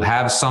able to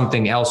have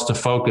something else to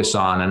focus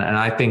on. And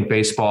I think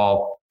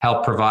baseball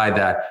helped provide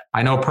that.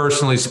 I know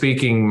personally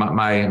speaking,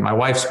 my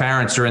wife's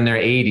parents are in their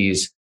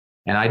 80s,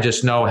 and I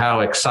just know how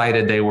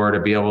excited they were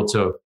to be able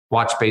to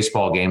watch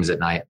baseball games at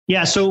night.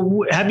 Yeah.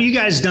 So have you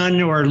guys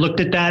done or looked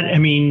at that? I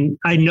mean,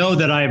 I know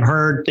that I've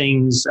heard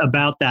things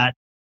about that.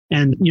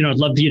 And, I'd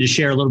love for you to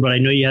share a little bit. I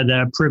know you had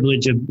the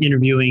privilege of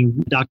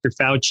interviewing Dr.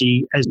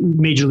 Fauci as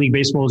Major League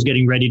Baseball is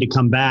getting ready to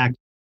come back.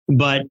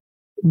 But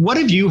what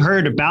have you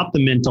heard about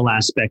the mental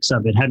aspects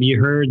of it? Have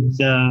you heard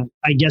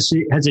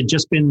has it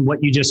just been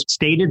what you just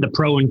stated, the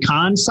pro and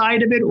con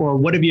side of it? Or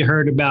what have you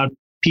heard about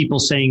people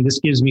saying this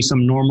gives me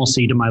some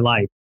normalcy to my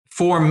life?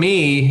 For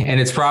me,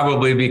 and it's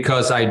probably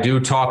because I do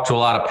talk to a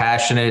lot of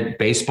passionate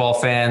baseball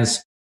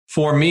fans,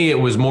 for me, it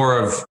was more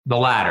of the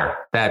latter,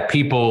 that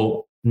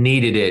people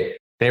needed it.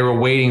 They were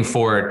waiting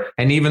for it.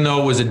 And even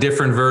though it was a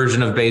different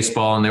version of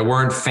baseball and there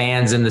weren't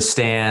fans in the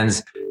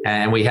stands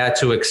and we had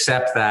to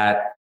accept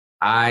that,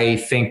 I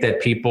think that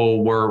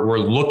people were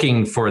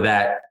looking for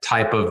that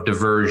type of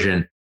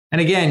diversion. And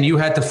again, you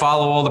had to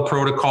follow all the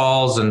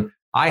protocols, and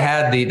I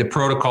had the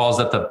protocols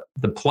that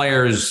the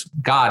players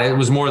got. It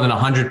was more than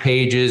 100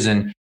 pages,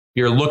 and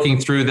you're looking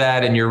through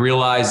that and you're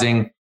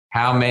realizing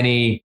how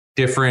many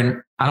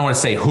different, I don't want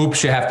to say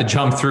hoops you have to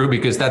jump through,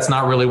 because that's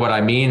not really what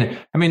I mean.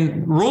 I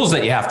mean, rules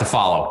that you have to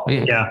follow.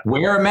 Yeah.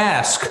 Wear a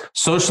mask,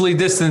 socially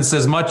distance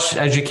as much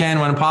as you can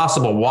when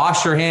possible,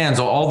 wash your hands,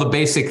 all the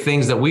basic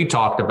things that we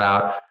talked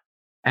about.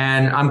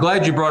 And I'm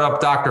glad you brought up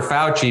Dr.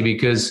 Fauci,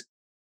 because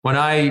when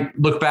I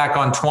look back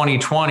on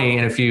 2020,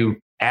 and if you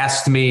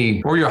asked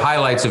me, what were your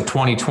highlights of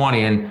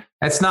 2020? And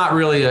that's not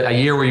really a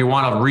year where you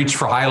want to reach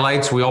for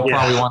highlights. We all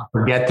probably want to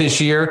forget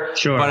this year.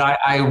 Sure. But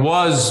I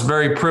was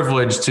very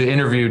privileged to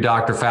interview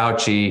Dr.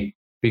 Fauci,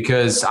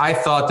 because I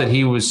thought that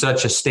he was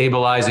such a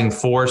stabilizing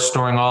force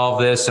during all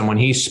of this. And when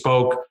he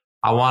spoke,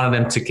 I wanted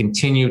him to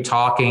continue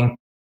talking.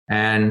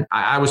 And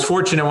I was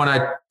fortunate when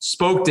I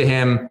spoke to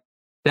him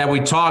that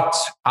we talked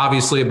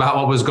obviously about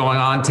what was going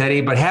on,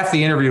 Teddy, but half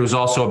the interview was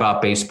also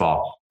about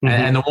baseball. Mm-hmm.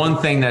 And the one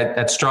thing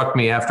that struck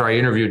me after I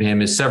interviewed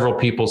him is several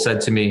people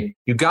said to me,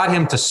 you got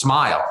him to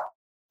smile.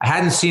 I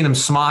hadn't seen him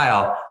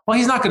smile. Well,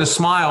 he's not going to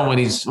smile when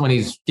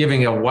he's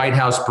giving a White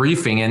House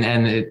briefing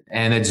and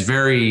it's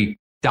very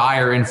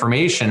dire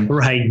information.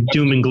 Right.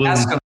 Doom and gloom.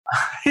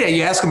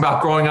 You ask him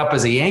about growing up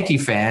as a Yankee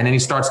fan, and he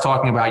starts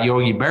talking about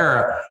Yogi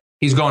Berra.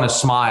 He's going to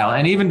smile.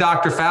 And even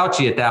Dr.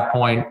 Fauci at that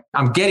point,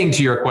 I'm getting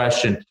to your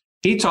question.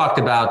 He talked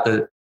about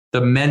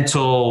the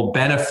mental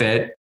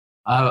benefit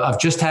of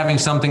just having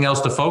something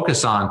else to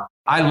focus on.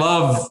 I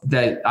love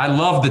that. I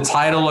love the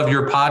title of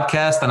your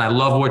podcast, and I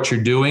love what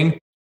you're doing,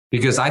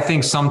 because I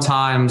think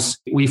sometimes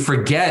we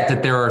forget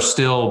that there are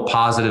still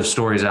positive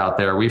stories out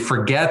there. We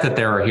forget that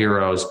there are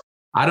heroes.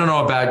 I don't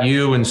know about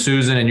you and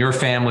Susan and your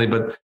family,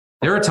 but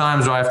There are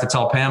times where I have to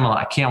tell Pamela,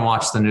 I can't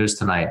watch the news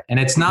tonight. And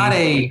it's not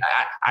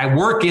I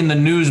work in the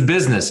news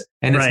business,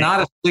 and it's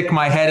not a stick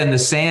my head in the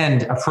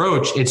sand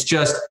approach. It's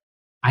just,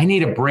 I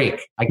need a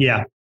break.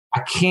 I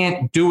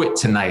can't do it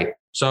tonight.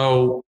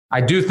 So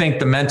I do think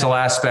the mental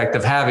aspect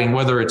of having,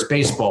 whether it's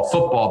baseball,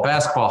 football,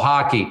 basketball,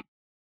 hockey,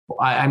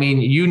 I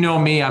mean, you know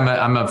me,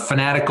 I'm a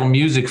fanatical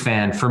music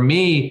fan. For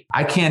me,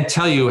 I can't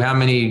tell you how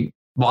many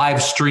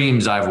live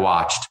streams I've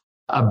watched.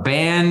 A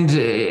band,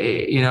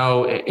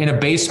 in a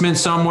basement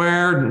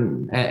somewhere,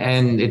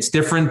 and it's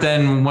different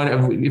than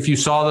if you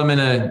saw them in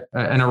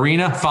an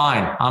arena.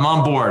 Fine, I'm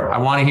on board. I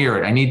want to hear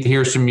it. I need to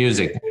hear some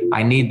music.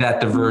 I need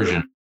that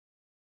diversion.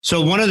 So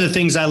one of the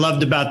things I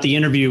loved about the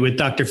interview with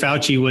Dr.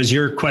 Fauci was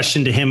your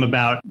question to him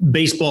about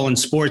baseball and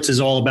sports is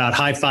all about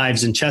high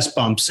fives and chest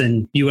bumps.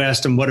 And you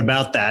asked him, what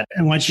about that?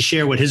 And why don't you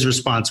share what his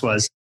response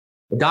was?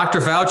 Dr.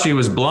 Fauci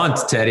was blunt,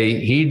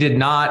 Teddy. He did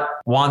not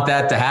want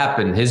that to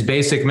happen. His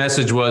basic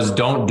message was,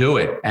 don't do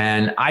it.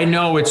 And I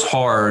know it's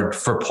hard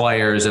for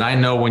players. And I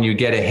know when you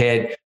get a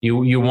hit,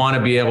 you want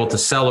to be able to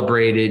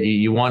celebrate it.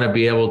 You want to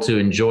be able to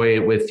enjoy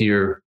it with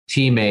your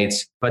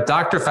teammates. But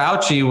Dr.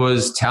 Fauci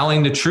was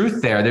telling the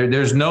truth there.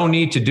 There's no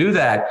need to do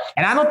that.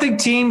 And I don't think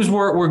teams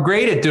were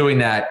great at doing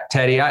that,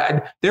 Teddy.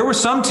 There were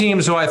some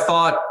teams who I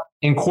thought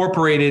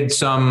incorporated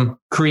some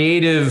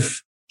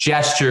creative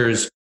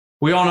gestures.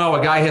 We all know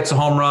a guy hits a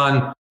home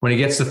run. When he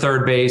gets to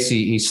third base,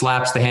 he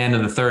slaps the hand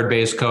of the third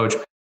base coach.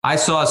 I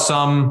saw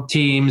some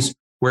teams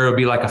where it would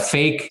be like a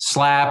fake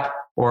slap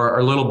or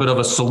a little bit of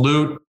a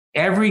salute.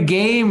 Every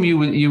game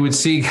you would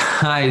see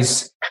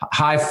guys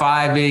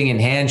high-fiving and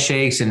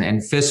handshakes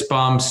and fist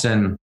bumps,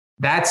 and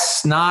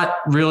that's not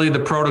really the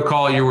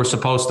protocol you were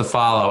supposed to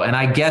follow. And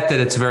I get that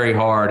it's very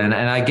hard, and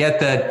I get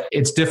that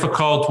it's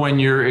difficult when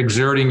you're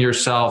exerting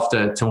yourself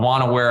to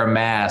want to wear a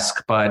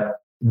mask, but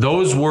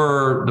those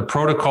were the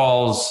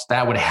protocols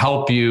that would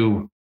help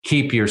you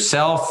keep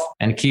yourself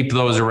and keep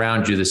those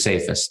around you the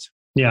safest.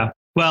 Yeah.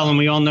 Well, and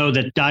we all know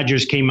that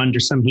Dodgers came under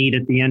some heat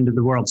at the end of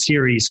the World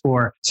Series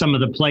for some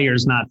of the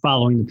players not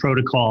following the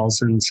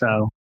protocols. And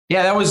so,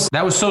 yeah, that was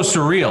so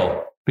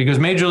surreal because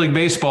Major League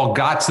Baseball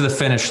got to the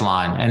finish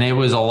line and it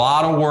was a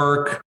lot of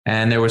work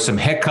and there were some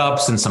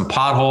hiccups and some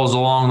potholes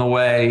along the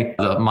way.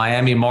 The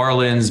Miami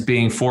Marlins,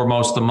 being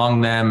foremost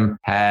among them,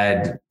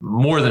 had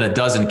more than a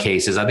dozen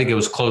cases. I think it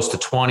was close to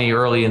 20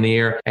 early in the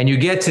year. And you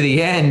get to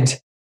the end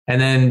and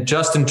then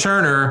Justin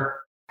Turner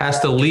has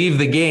to leave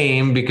the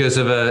game because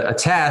of a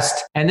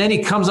test. And then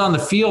he comes on the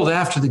field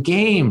after the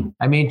game.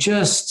 I mean,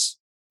 just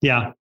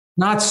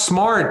not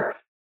smart.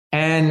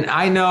 And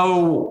I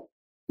know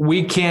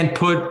we can't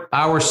put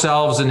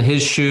ourselves in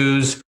his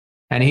shoes.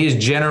 And he is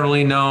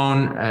generally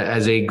known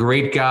as a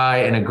great guy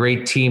and a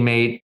great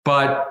teammate.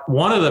 But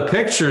one of the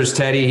pictures,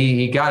 Teddy,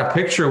 he got a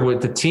picture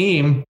with the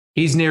team.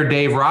 He's near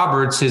Dave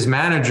Roberts, his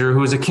manager,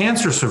 who is a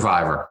cancer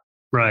survivor.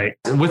 Right.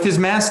 With his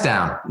mask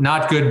down.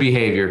 Not good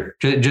behavior.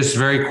 Just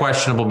very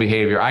questionable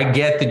behavior. I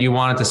get that you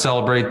wanted to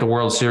celebrate the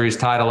World Series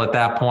title at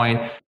that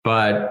point,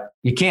 but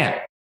you can't.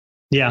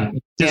 Yeah.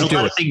 There's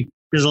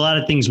a lot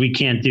of things we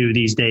can't do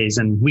these days.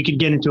 And we could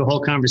get into a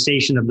whole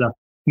conversation of the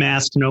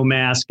mask, no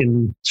mask,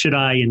 and should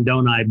I and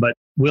don't I, but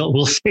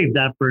we'll save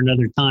that for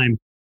another time.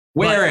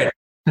 Wear it.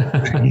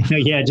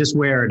 Yeah, just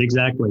wear it.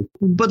 Exactly.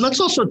 But let's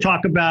also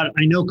talk about,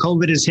 I know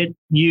COVID has hit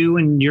you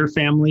and your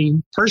family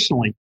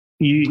personally.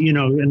 You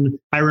know, and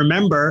I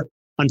remember,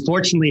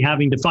 unfortunately,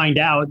 having to find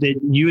out that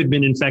you had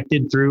been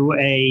infected through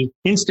a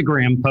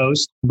Instagram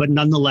post, but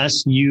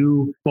nonetheless,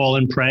 you fall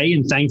and pray.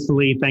 And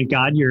thankfully, thank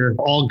God, you're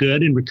all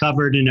good and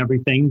recovered and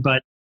everything.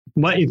 But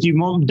what, if you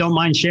don't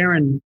mind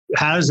sharing,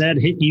 how does that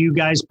hit you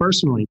guys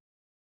personally?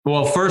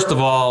 Well, first of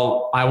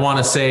all, I want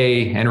to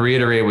say and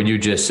reiterate what you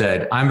just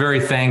said. I'm very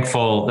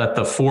thankful that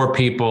the 4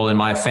 people in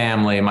my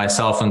family,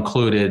 myself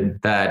included,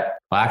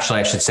 well, actually,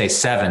 I should say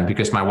 7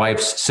 because my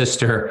wife's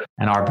sister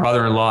and our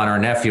brother-in-law and our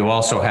nephew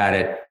also had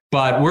it.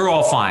 But we're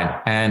all fine.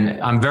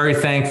 And I'm very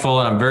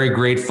thankful and I'm very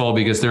grateful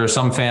because there are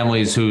some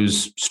families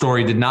whose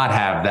story did not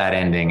have that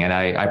ending. And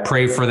I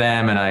pray for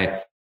them and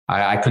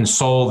I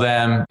console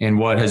them in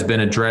what has been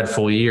a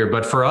dreadful year.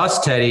 But for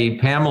us, Teddy,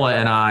 Pamela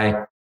and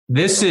I,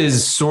 this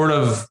is sort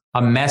of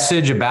a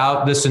message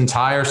about this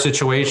entire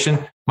situation.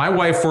 My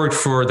wife worked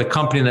for the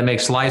company that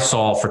makes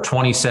Lysol for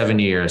 27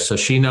 years. So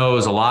she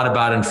knows a lot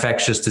about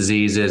infectious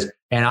diseases.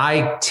 And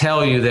I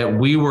tell you that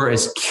we were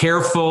as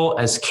careful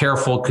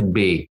could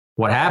be.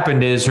 What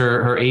happened is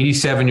her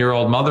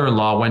 87-year-old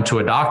mother-in-law went to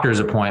a doctor's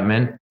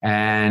appointment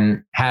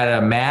and had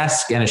a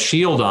mask and a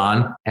shield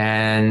on.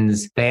 And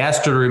they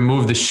asked her to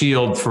remove the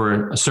shield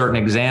for a certain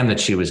exam that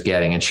she was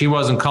getting. And she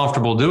wasn't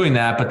comfortable doing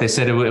that, but they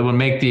said it would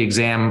make the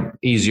exam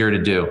easier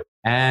to do.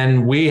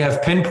 And we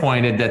have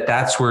pinpointed that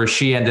that's where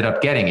she ended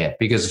up getting it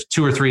because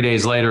 2 or 3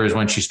 days later is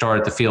when she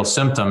started to feel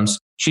symptoms.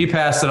 She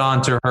passed it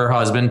on to her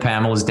husband,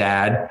 Pamela's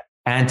dad,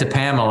 and to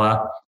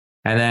Pamela.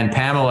 And then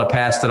Pamela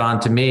passed it on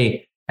to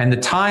me. And the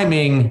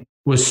timing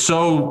was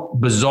so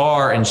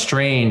bizarre and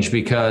strange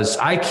because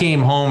I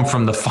came home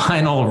from the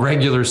final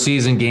regular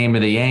season game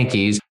of the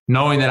Yankees,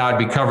 knowing that I'd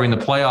be covering the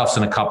playoffs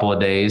in a couple of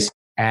days.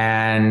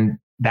 And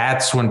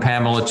that's when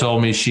Pamela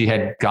told me she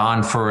had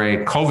gone for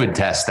a COVID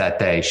test that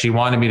day. She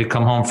wanted me to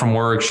come home from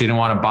work. She didn't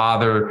want to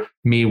bother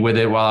me with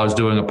it while I was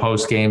doing a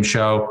post-game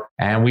show.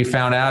 And we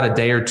found out a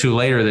day or two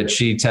later that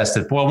she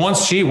tested. Well,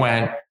 once she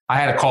went, I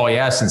had to call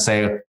Yes and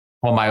say,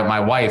 well,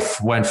 my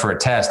wife went for a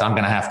test. I'm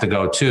going to have to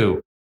go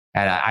too.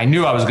 And I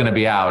knew I was going to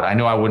be out. I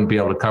knew I wouldn't be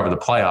able to cover the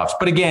playoffs.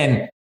 But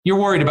again, you're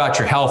worried about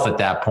your health at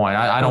that point.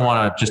 I don't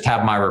want to just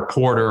have my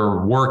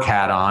reporter work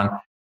hat on.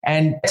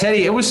 And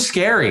Teddy, it was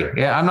scary.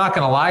 Yeah, I'm not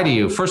going to lie to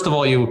you. First of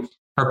all,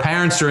 her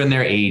parents are in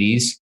their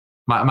 80s.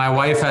 My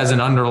wife has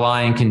an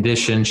underlying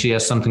condition. She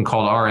has something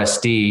called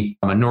RSD,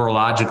 a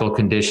neurological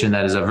condition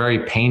that is a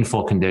very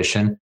painful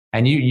condition.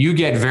 And you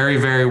get very,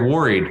 very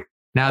worried.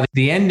 Now,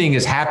 the ending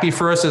is happy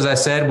for us. As I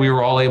said, we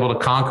were all able to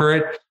conquer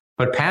it.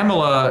 But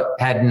Pamela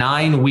had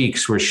 9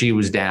 weeks where she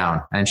was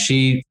down, and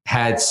she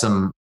had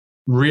some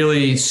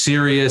really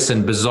serious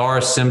and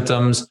bizarre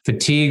symptoms.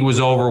 Fatigue was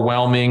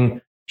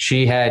overwhelming.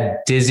 She had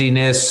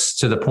dizziness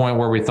to the point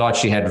where we thought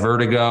she had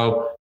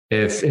vertigo.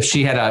 If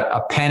she had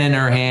a pen in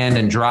her hand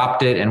and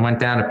dropped it and went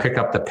down to pick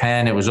up the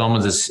pen, it was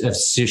almost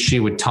as if she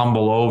would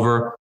tumble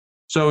over.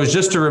 So it was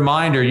just a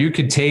reminder, you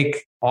could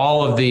take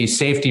all of the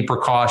safety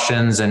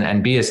precautions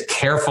and be as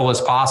careful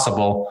as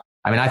possible.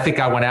 I mean, I think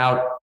I went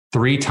out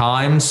 3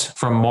 times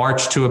from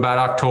March to about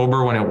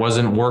October when it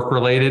wasn't work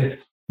related.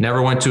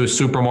 Never went to a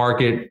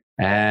supermarket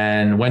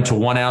and went to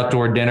 1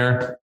 outdoor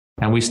dinner.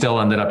 And we still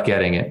ended up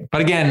getting it.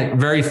 But again,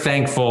 very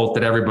thankful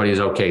that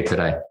everybody's okay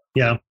today.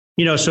 Yeah.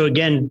 So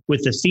again,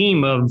 with the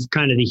theme of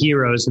kind of the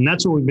heroes, and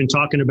that's what we've been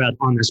talking about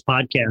on this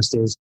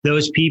podcast, is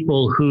those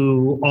people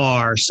who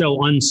are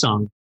so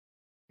unsung.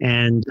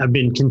 And I've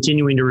been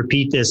continuing to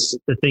repeat this.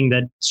 The thing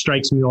that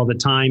strikes me all the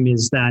time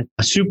is that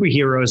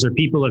superheroes are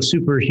people of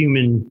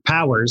superhuman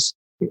powers,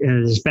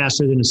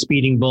 faster than a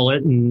speeding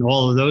bullet and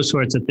all of those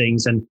sorts of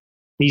things. And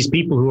these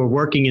people who are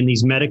working in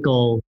these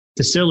medical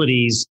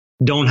facilities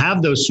don't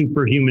have those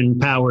superhuman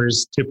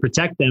powers to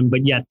protect them,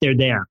 but yet they're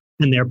there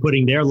and they're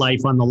putting their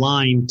life on the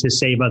line to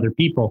save other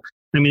people.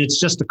 I mean,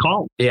 it's just a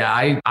call.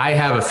 Yeah, I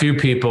have a few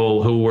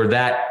people who were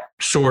that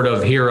sort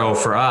of hero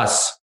for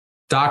us.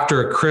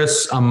 Dr.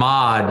 Chris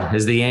Ahmad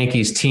is the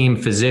Yankees team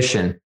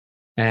physician.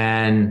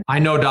 And I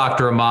know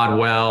Dr. Ahmad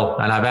well,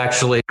 and I've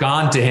actually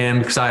gone to him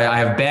because I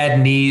have bad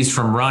knees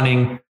from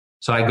running.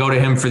 So I go to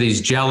him for these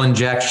gel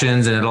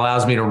injections, and it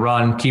allows me to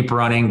run, keep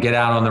running, get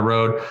out on the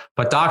road.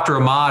 But Dr.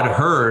 Ahmad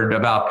heard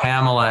about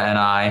Pamela and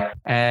I,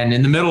 and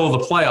in the middle of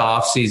the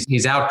playoffs,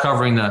 he's out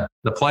covering the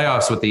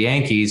playoffs with the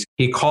Yankees.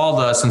 He called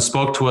us and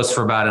spoke to us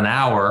for about an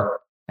hour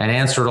and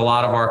answered a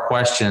lot of our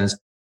questions.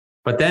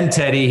 But then,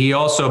 Teddy, he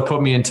also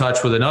put me in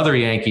touch with another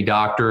Yankee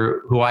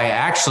doctor who I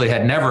actually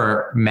had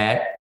never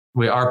met.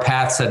 Our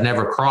paths had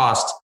never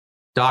crossed,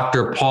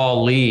 Dr.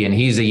 Paul Lee, and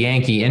he's a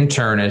Yankee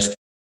internist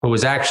who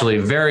was actually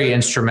very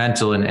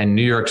instrumental in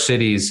New York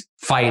City's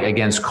fight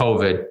against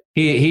COVID.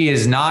 He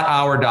is not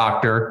our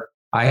doctor.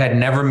 I had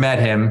never met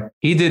him.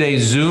 He did a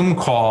Zoom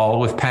call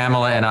with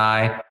Pamela and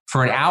I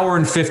for 1 hour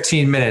and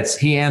 15 minutes.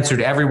 He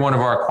answered every one of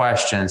our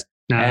questions.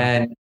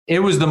 And it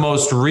was the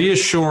most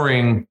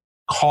reassuring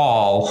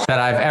call that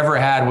I've ever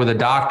had with a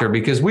doctor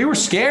because we were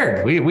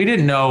scared. We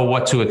didn't know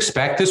what to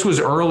expect. This was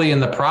early in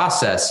the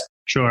process.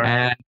 Sure.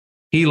 And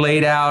he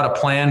laid out a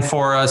plan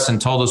for us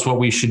and told us what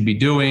we should be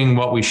doing,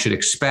 what we should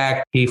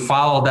expect. He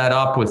followed that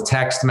up with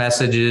text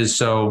messages.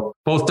 So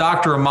both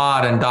Dr.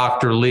 Ahmad and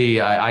Dr. Lee,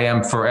 I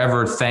am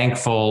forever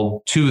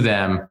thankful to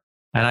them.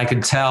 And I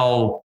could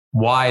tell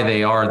why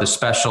they are the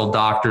special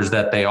doctors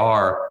that they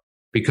are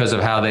because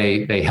of how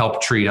they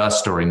help treat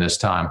us during this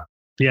time.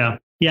 Yeah.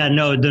 Yeah,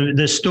 no,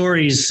 the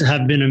stories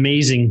have been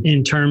amazing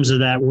in terms of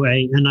that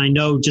way. And I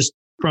know just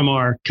from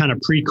our kind of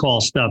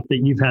pre-call stuff that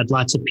you've had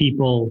lots of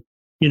people,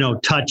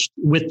 touched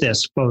with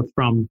this, both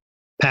from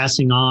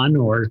passing on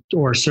or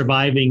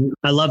surviving.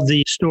 I love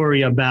the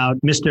story about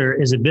is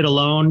it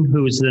Vitalogne,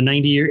 who is the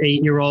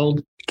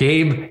 98-year-old?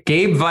 Gabe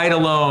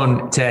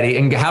Vitalogne, Teddy.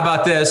 And how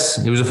about this?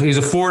 He's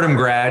a Fordham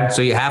grad,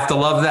 so you have to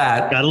love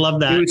that. Gotta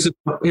love that.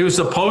 He was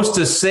supposed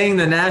to sing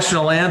the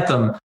national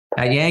anthem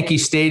at Yankee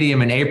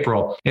Stadium in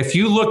April. If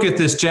you look at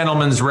this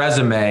gentleman's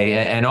resume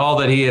and all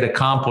that he had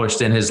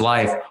accomplished in his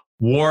life,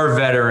 war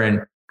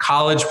veteran,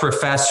 college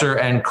professor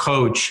and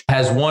coach,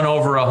 has won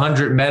over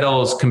 100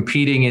 medals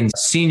competing in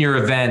senior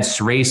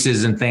events,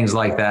 races, and things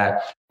like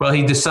that. Well,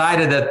 he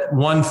decided that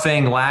one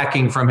thing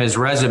lacking from his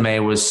resume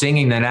was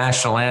singing the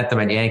national anthem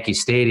at Yankee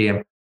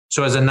Stadium.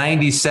 So as a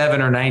 97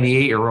 or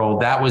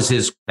 98-year-old, that was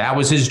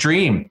his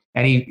dream.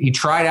 And he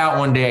tried out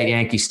one day at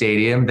Yankee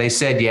Stadium. They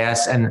said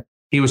yes. And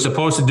he was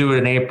supposed to do it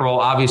in April.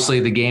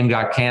 Obviously, the game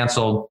got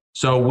canceled.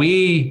 So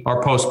we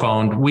are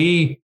postponed.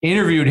 We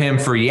interviewed him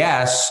for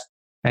Yes,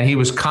 and he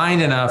was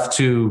kind enough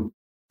to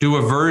do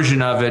a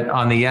version of it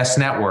on the Yes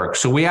Network.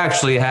 So we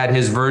actually had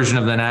his version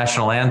of the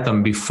national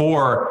anthem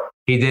before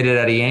he did it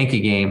at a Yankee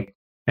game.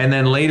 And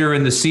then later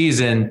in the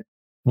season,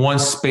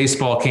 once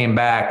baseball came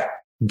back,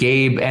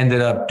 Gabe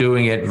ended up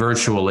doing it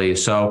virtually.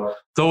 So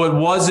though it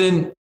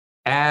wasn't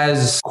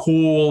as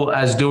cool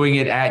as doing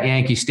it at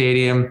Yankee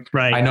Stadium.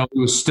 Right. I know he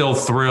was still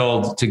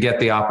thrilled to get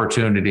the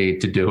opportunity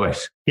to do it.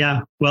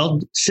 Yeah.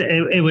 Well,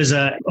 it was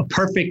a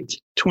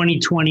perfect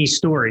 2020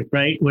 story,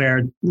 right?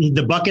 Where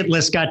the bucket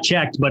list got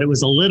checked, but it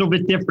was a little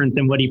bit different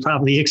than what he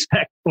probably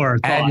expected or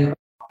thought. And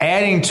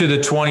adding to the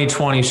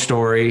 2020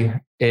 story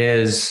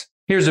is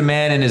here's a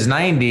man in his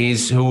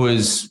 90s who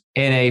was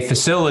in a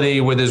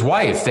facility with his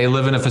wife. They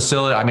live in a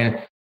facility. I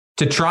mean,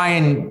 to try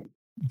and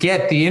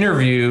get the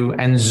interview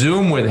and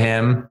Zoom with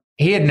him,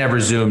 he had never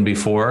Zoomed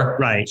before.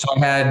 Right. So I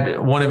had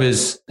one of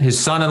his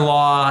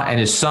son-in-law and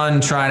his son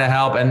trying to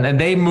help. And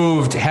they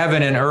moved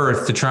heaven and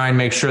earth to try and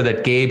make sure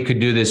that Gabe could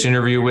do this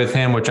interview with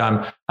him, which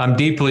I'm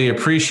deeply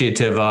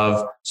appreciative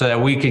of, so that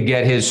we could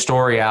get his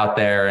story out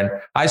there. And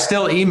I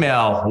still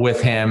email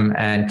with him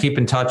and keep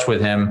in touch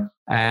with him.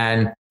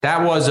 And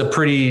that was a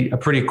pretty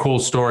cool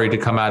story to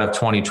come out of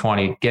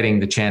 2020, getting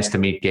the chance to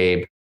meet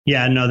Gabe.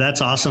 Yeah, no,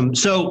 that's awesome.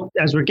 So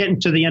as we're getting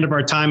to the end of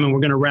our time and we're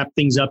going to wrap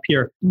things up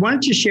here, why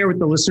don't you share with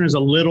the listeners a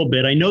little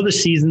bit? I know the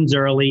season's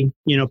early,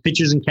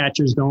 pitchers and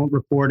catchers don't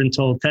report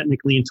until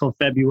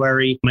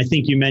February. I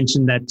think you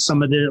mentioned that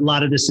a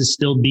lot of this is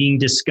still being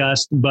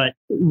discussed, but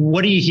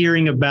what are you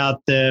hearing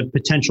about the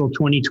potential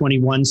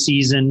 2021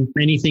 season?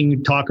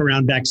 Anything talk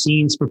around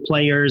vaccines for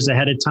players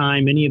ahead of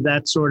time? Any of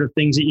that sort of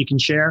things that you can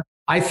share?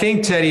 I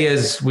think, Teddy,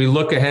 as we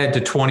look ahead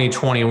to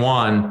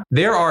 2021,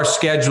 there are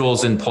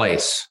schedules in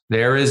place.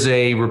 There is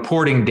a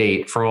reporting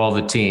date for all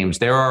the teams.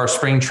 There are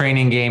spring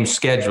training games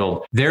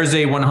scheduled. There's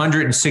a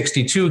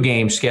 162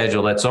 game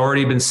schedule that's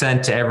already been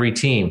sent to every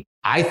team.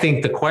 I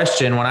think the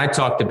question when I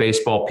talk to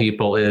baseball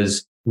people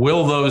is,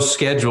 will those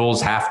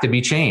schedules have to be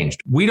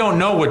changed? We don't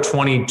know what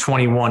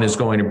 2021 is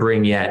going to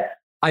bring yet.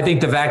 I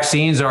think the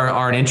vaccines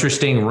are an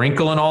interesting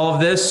wrinkle in all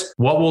of this.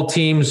 What will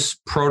teams'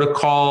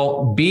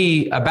 protocol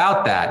be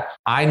about that?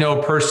 I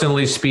know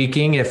personally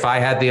speaking, if I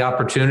had the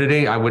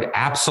opportunity, I would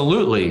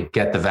absolutely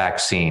get the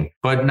vaccine,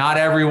 but not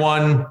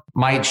everyone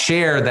might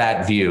share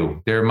that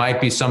view. There might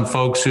be some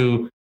folks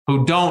who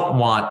don't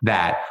want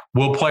that.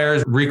 Will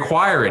players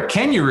require it?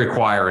 Can you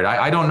require it?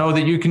 I don't know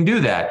that you can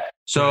do that.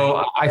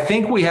 So I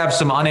think we have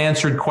some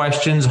unanswered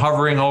questions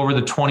hovering over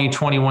the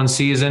 2021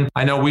 season.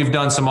 I know we've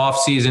done some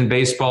off-season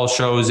baseball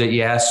shows at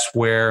Yes,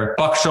 where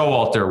Buck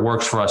Showalter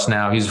works for us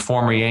now. He's a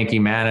former Yankee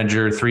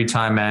manager,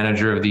 3-time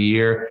manager of the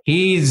year.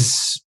 He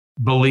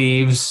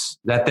believes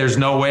that there's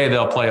no way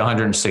they'll play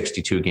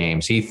 162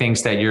 games. He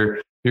thinks that you're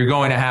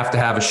going to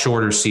have a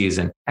shorter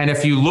season. And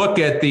if you look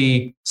at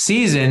the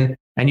season,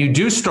 and you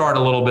do start a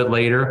little bit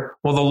later,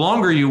 well, the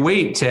longer you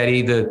wait,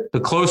 Teddy,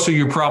 the closer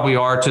you probably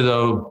are to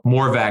the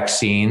more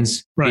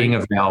vaccines being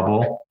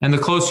available, and the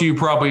closer you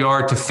probably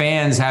are to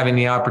fans having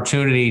the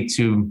opportunity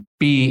to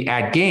be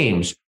at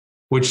games,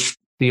 which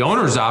the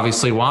owners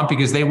obviously want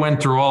because they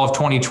went through all of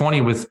 2020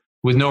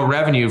 with no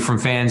revenue from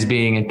fans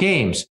being at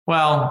games.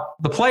 Well,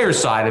 the players'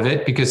 side of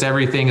it, because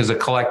everything is a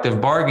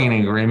collective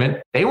bargaining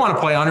agreement, they want to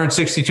play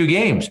 162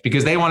 games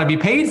because they want to be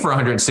paid for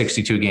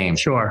 162 games.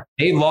 Sure.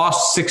 They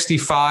lost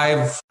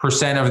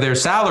 65% of their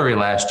salary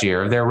last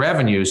year, of their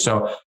revenue.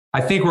 So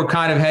I think we're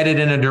kind of headed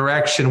in a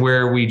direction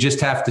where we just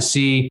have to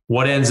see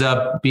what ends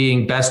up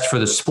being best for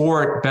the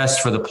sport,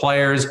 best for the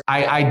players.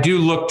 I do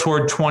look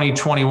toward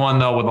 2021,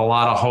 though, with a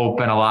lot of hope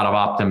and a lot of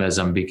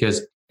optimism,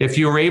 because if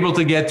you were able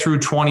to get through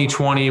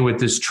 2020 with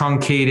this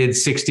truncated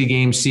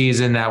 60-game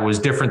season that was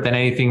different than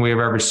anything we've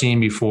ever seen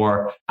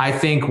before, I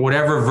think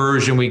whatever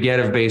version we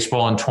get of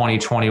baseball in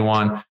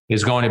 2021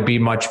 is going to be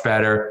much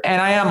better. And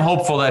I am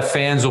hopeful that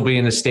fans will be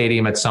in the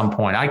stadium at some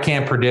point. I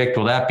can't predict.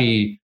 Will that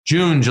be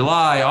June,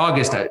 July,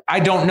 August? I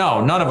don't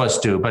know. None of us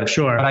do. But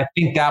sure. But I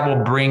think that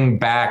will bring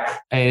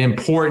back an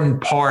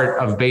important part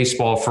of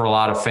baseball for a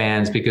lot of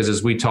fans, because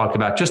as we talked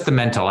about, just the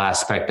mental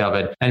aspect of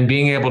it and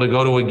being able to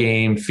go to a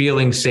game,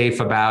 feeling safe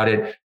about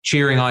it,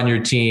 cheering on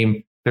your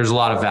team. There's a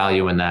lot of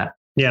value in that.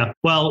 Yeah.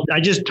 Well, I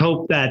just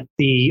hope that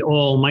the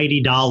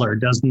almighty dollar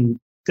doesn't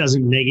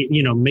make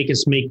it, make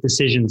us make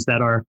decisions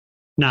that are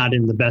not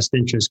in the best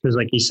interest. Because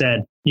like you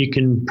said, you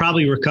can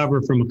probably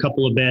recover from a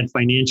couple of bad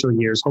financial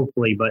years,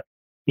 hopefully, but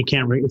you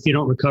can't, if you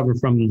don't recover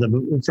from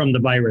the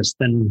virus,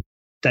 then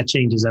that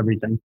changes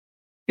everything.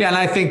 Yeah. And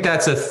I think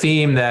that's a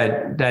theme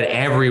that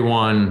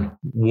everyone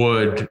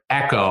would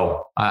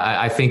echo.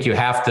 I think you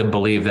have to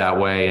believe that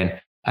way.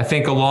 And I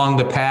think along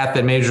the path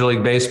that Major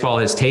League Baseball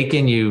has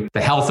taken,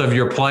 the health of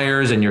your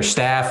players and your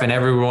staff and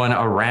everyone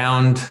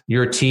around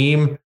your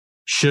team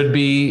should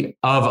be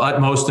of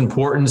utmost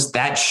importance.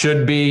 That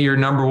should be your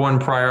number one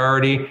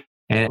priority.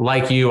 And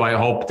like you, I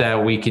hope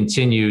that we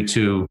continue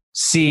to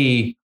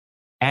see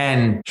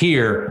and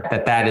hear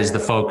that is the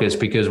focus,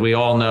 because we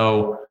all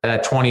know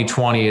that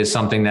 2020 is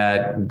something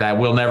that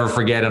we'll never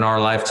forget in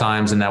our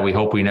lifetimes, and that we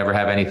hope we never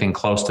have anything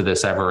close to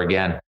this ever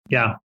again.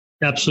 Yeah,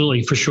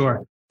 absolutely, for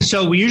sure.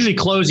 So we usually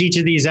close each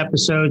of these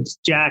episodes,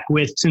 Jack,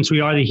 since we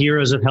are the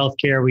heroes of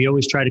healthcare, we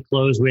always try to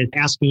close with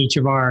asking each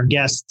of our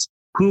guests,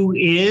 who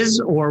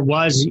is or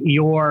was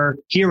your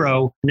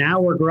hero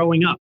now or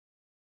growing up?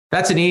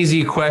 That's an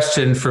easy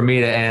question for me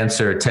to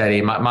answer, Teddy.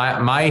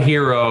 My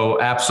hero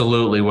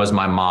absolutely was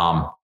my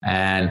mom.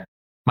 And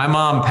my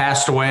mom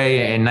passed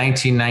away in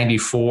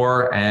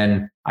 1994,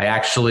 and I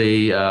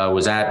actually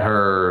was at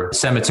her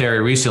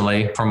cemetery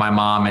recently for my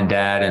mom and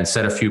dad and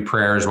said a few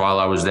prayers while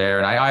I was there.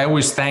 And I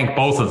always thank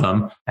both of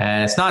them.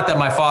 And it's not that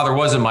my father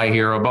wasn't my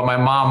hero, but my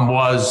mom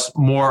was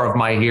more of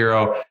my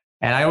hero.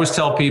 And I always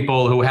tell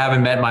people who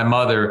haven't met my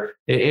mother,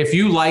 if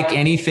you like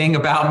anything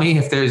about me,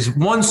 if there's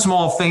one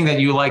small thing that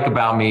you like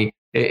about me,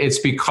 it's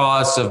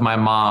because of my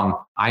mom.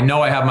 I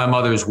know I have my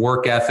mother's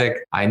work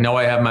ethic. I know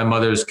I have my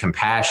mother's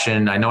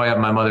compassion. I know I have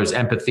my mother's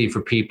empathy for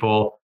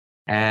people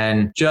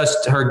and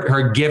just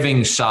her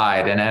giving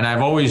side. And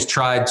I've always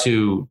tried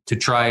to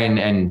try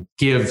and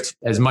give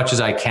as much as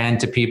I can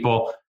to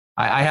people.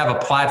 I have a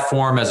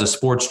platform as a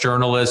sports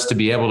journalist to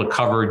be able to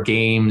cover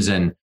games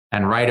and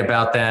write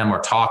about them or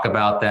talk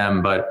about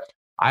them. But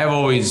I've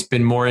always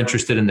been more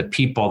interested in the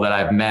people that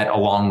I've met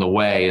along the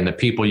way and the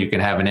people you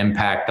can have an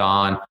impact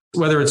on,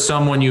 whether it's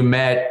someone you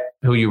met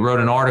who you wrote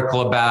an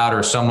article about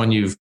or someone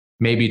you've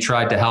maybe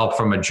tried to help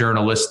from a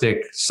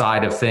journalistic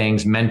side of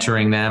things,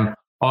 mentoring them.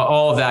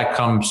 All of that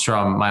comes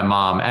from my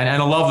mom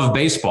and a love of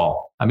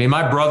baseball. I mean,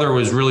 my brother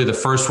was really the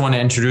first one to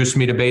introduce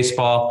me to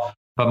baseball,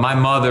 but my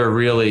mother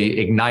really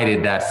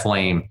ignited that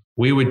flame.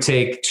 We would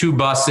take 2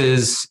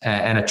 buses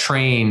and a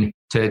train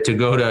to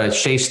go to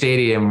Shea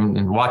Stadium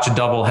and watch a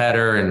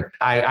doubleheader. And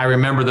I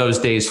remember those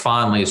days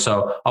fondly.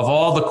 So of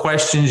all the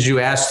questions you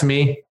asked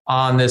me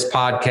on this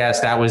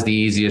podcast, that was the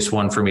easiest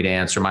one for me to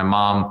answer. My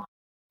mom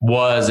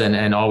was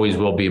and always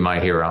will be my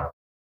hero.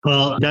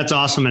 Well, that's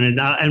awesome.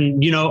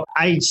 And you know,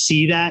 I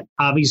see that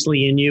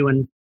obviously in you,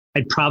 and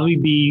I'd probably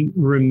be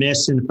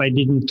remiss if I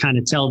didn't kind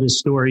of tell this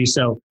story.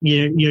 So,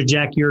 you know,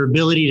 Jack, your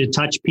ability to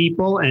touch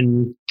people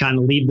and kind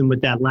of leave them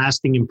with that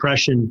lasting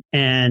impression.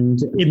 And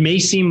it may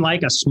seem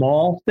like a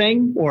small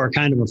thing or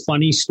kind of a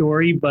funny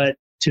story, but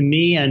to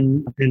me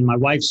and my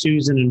wife,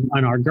 Susan,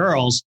 and our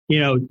girls, you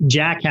know,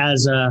 Jack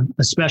has a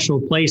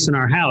special place in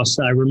our house.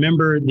 I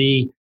remember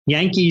the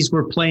Yankees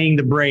were playing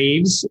the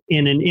Braves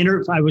in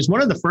I was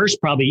one of the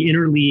first probably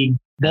interleague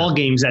ball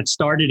games that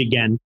started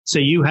again. So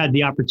you had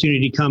the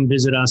opportunity to come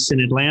visit us in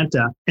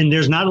Atlanta. And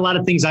there's not a lot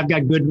of things I've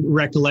got good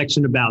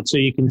recollection about. So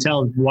you can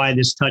tell why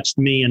this touched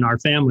me and our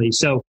family.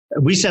 So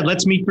we said,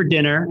 let's meet for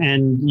dinner.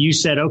 And you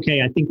said,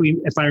 okay, I think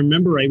if I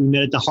remember right, we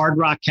met at the Hard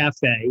Rock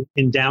Cafe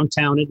in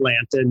downtown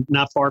Atlanta,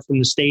 not far from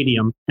the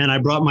stadium. And I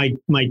brought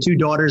my 2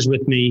 daughters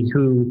with me,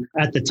 who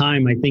at the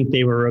time, I think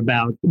they were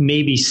about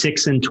maybe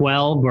 6 and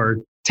 12 or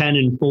 10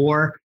 and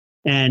 4.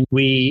 And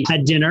we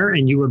had dinner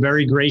and you were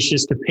very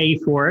gracious to pay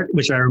for it,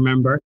 which I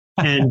remember.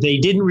 And they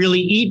didn't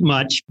really eat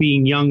much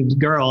being young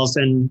girls.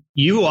 And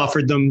you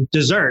offered them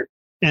dessert.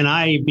 And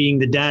I, being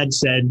the dad,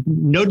 said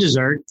no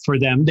dessert for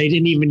them. They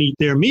didn't even eat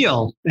their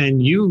meal.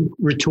 And you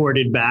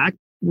retorted back.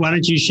 Why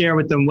don't you share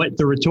with them what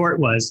the retort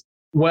was?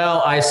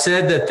 Well, I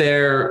said that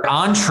their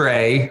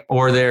entree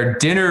or their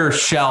dinner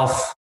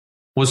shelf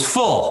was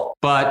full,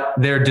 but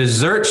their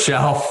dessert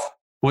shelf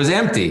was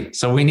empty.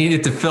 So we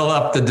needed to fill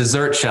up the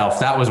dessert shelf.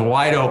 That was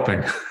wide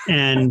open.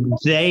 And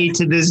they,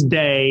 to this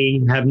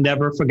day, have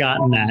never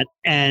forgotten that.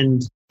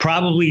 And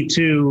probably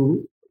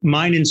to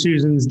mine and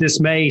Susan's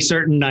dismay,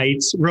 certain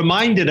nights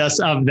reminded us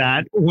of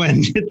that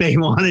when they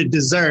wanted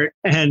dessert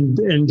and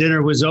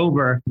dinner was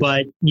over.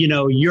 But, you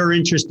know, your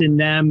interest in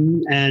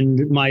them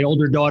and my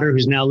older daughter,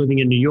 who's now living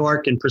in New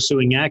York and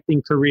pursuing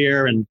acting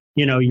career, and,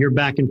 you know, you're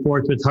back and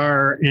forth with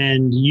her,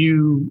 and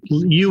you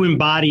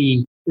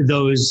embody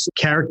those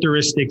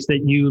characteristics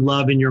that you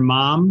love in your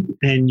mom,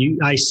 and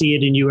I see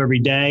it in you every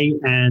day,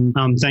 and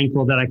I'm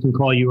thankful that I can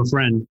call you a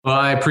friend. Well,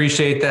 I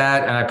appreciate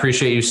that, and I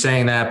appreciate you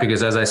saying that,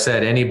 because as I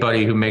said,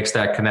 anybody who makes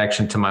that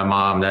connection to my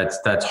mom,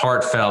 that's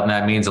heartfelt, and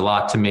that means a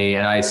lot to me.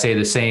 And I say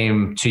the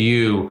same to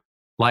you,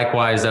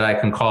 likewise, that I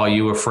can call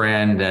you a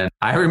friend. And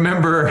I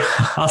remember,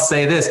 I'll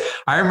say this,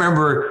 I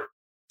remember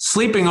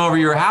sleeping over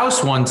your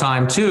house one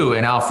time too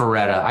in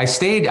Alpharetta. I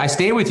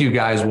stayed with you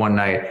guys one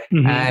night,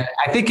 and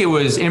I think it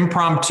was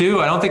impromptu.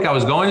 I don't think I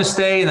was going to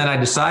stay, and then I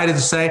decided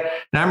to stay.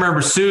 And I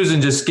remember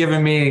Susan just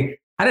giving me,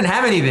 I didn't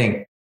have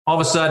anything. All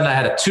of a sudden I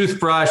had a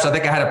toothbrush. I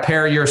think I had a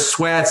pair of your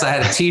sweats. I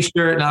had a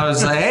t-shirt, and I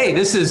was like, hey,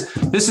 this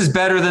is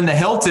better than the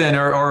Hilton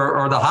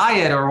or the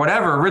Hyatt or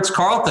whatever,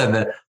 Ritz-Carlton.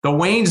 The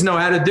Waynes know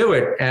how to do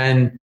it.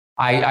 And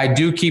I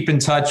do keep in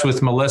touch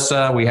with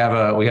Melissa. We have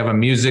a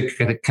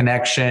music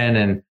connection,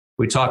 and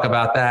we talk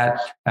about that.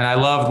 And I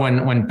loved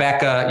when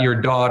Becca, your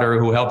daughter,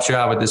 who helps you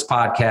out with this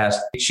podcast,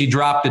 she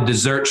dropped a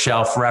dessert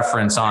shelf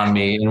reference on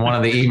me in one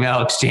of the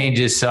email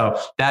exchanges. So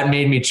that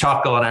made me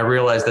chuckle. And I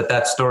realized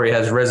that story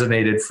has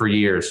resonated for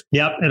years.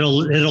 Yep.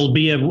 It'll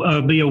be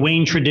a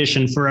Wayne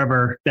tradition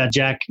forever that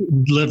Jack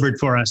delivered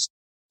for us.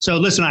 So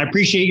listen, I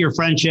appreciate your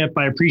friendship.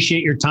 I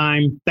appreciate your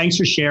time. Thanks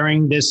for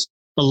sharing this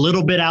a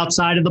little bit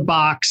outside of the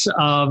box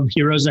of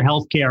Heroes of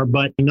Healthcare,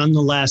 but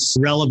nonetheless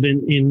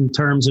relevant in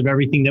terms of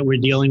everything that we're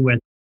dealing with.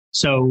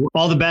 So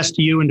all the best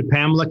to you and to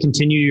Pamela.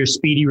 Continue your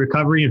speedy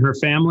recovery and her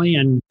family.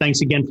 And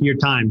thanks again for your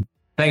time.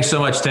 Thanks so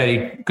much,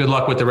 Teddy. Good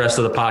luck with the rest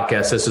of the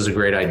podcast. This is a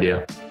great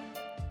idea.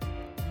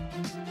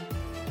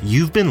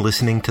 You've been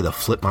listening to the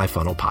Flip My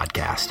Funnel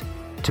podcast.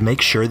 To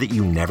make sure that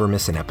you never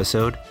miss an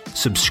episode,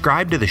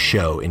 subscribe to the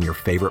show in your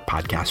favorite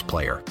podcast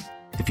player.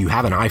 If you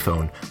have an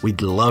iPhone,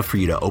 we'd love for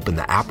you to open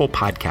the Apple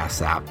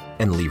Podcasts app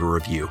and leave a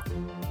review.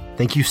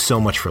 Thank you so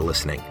much for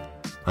listening.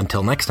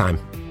 Until next time.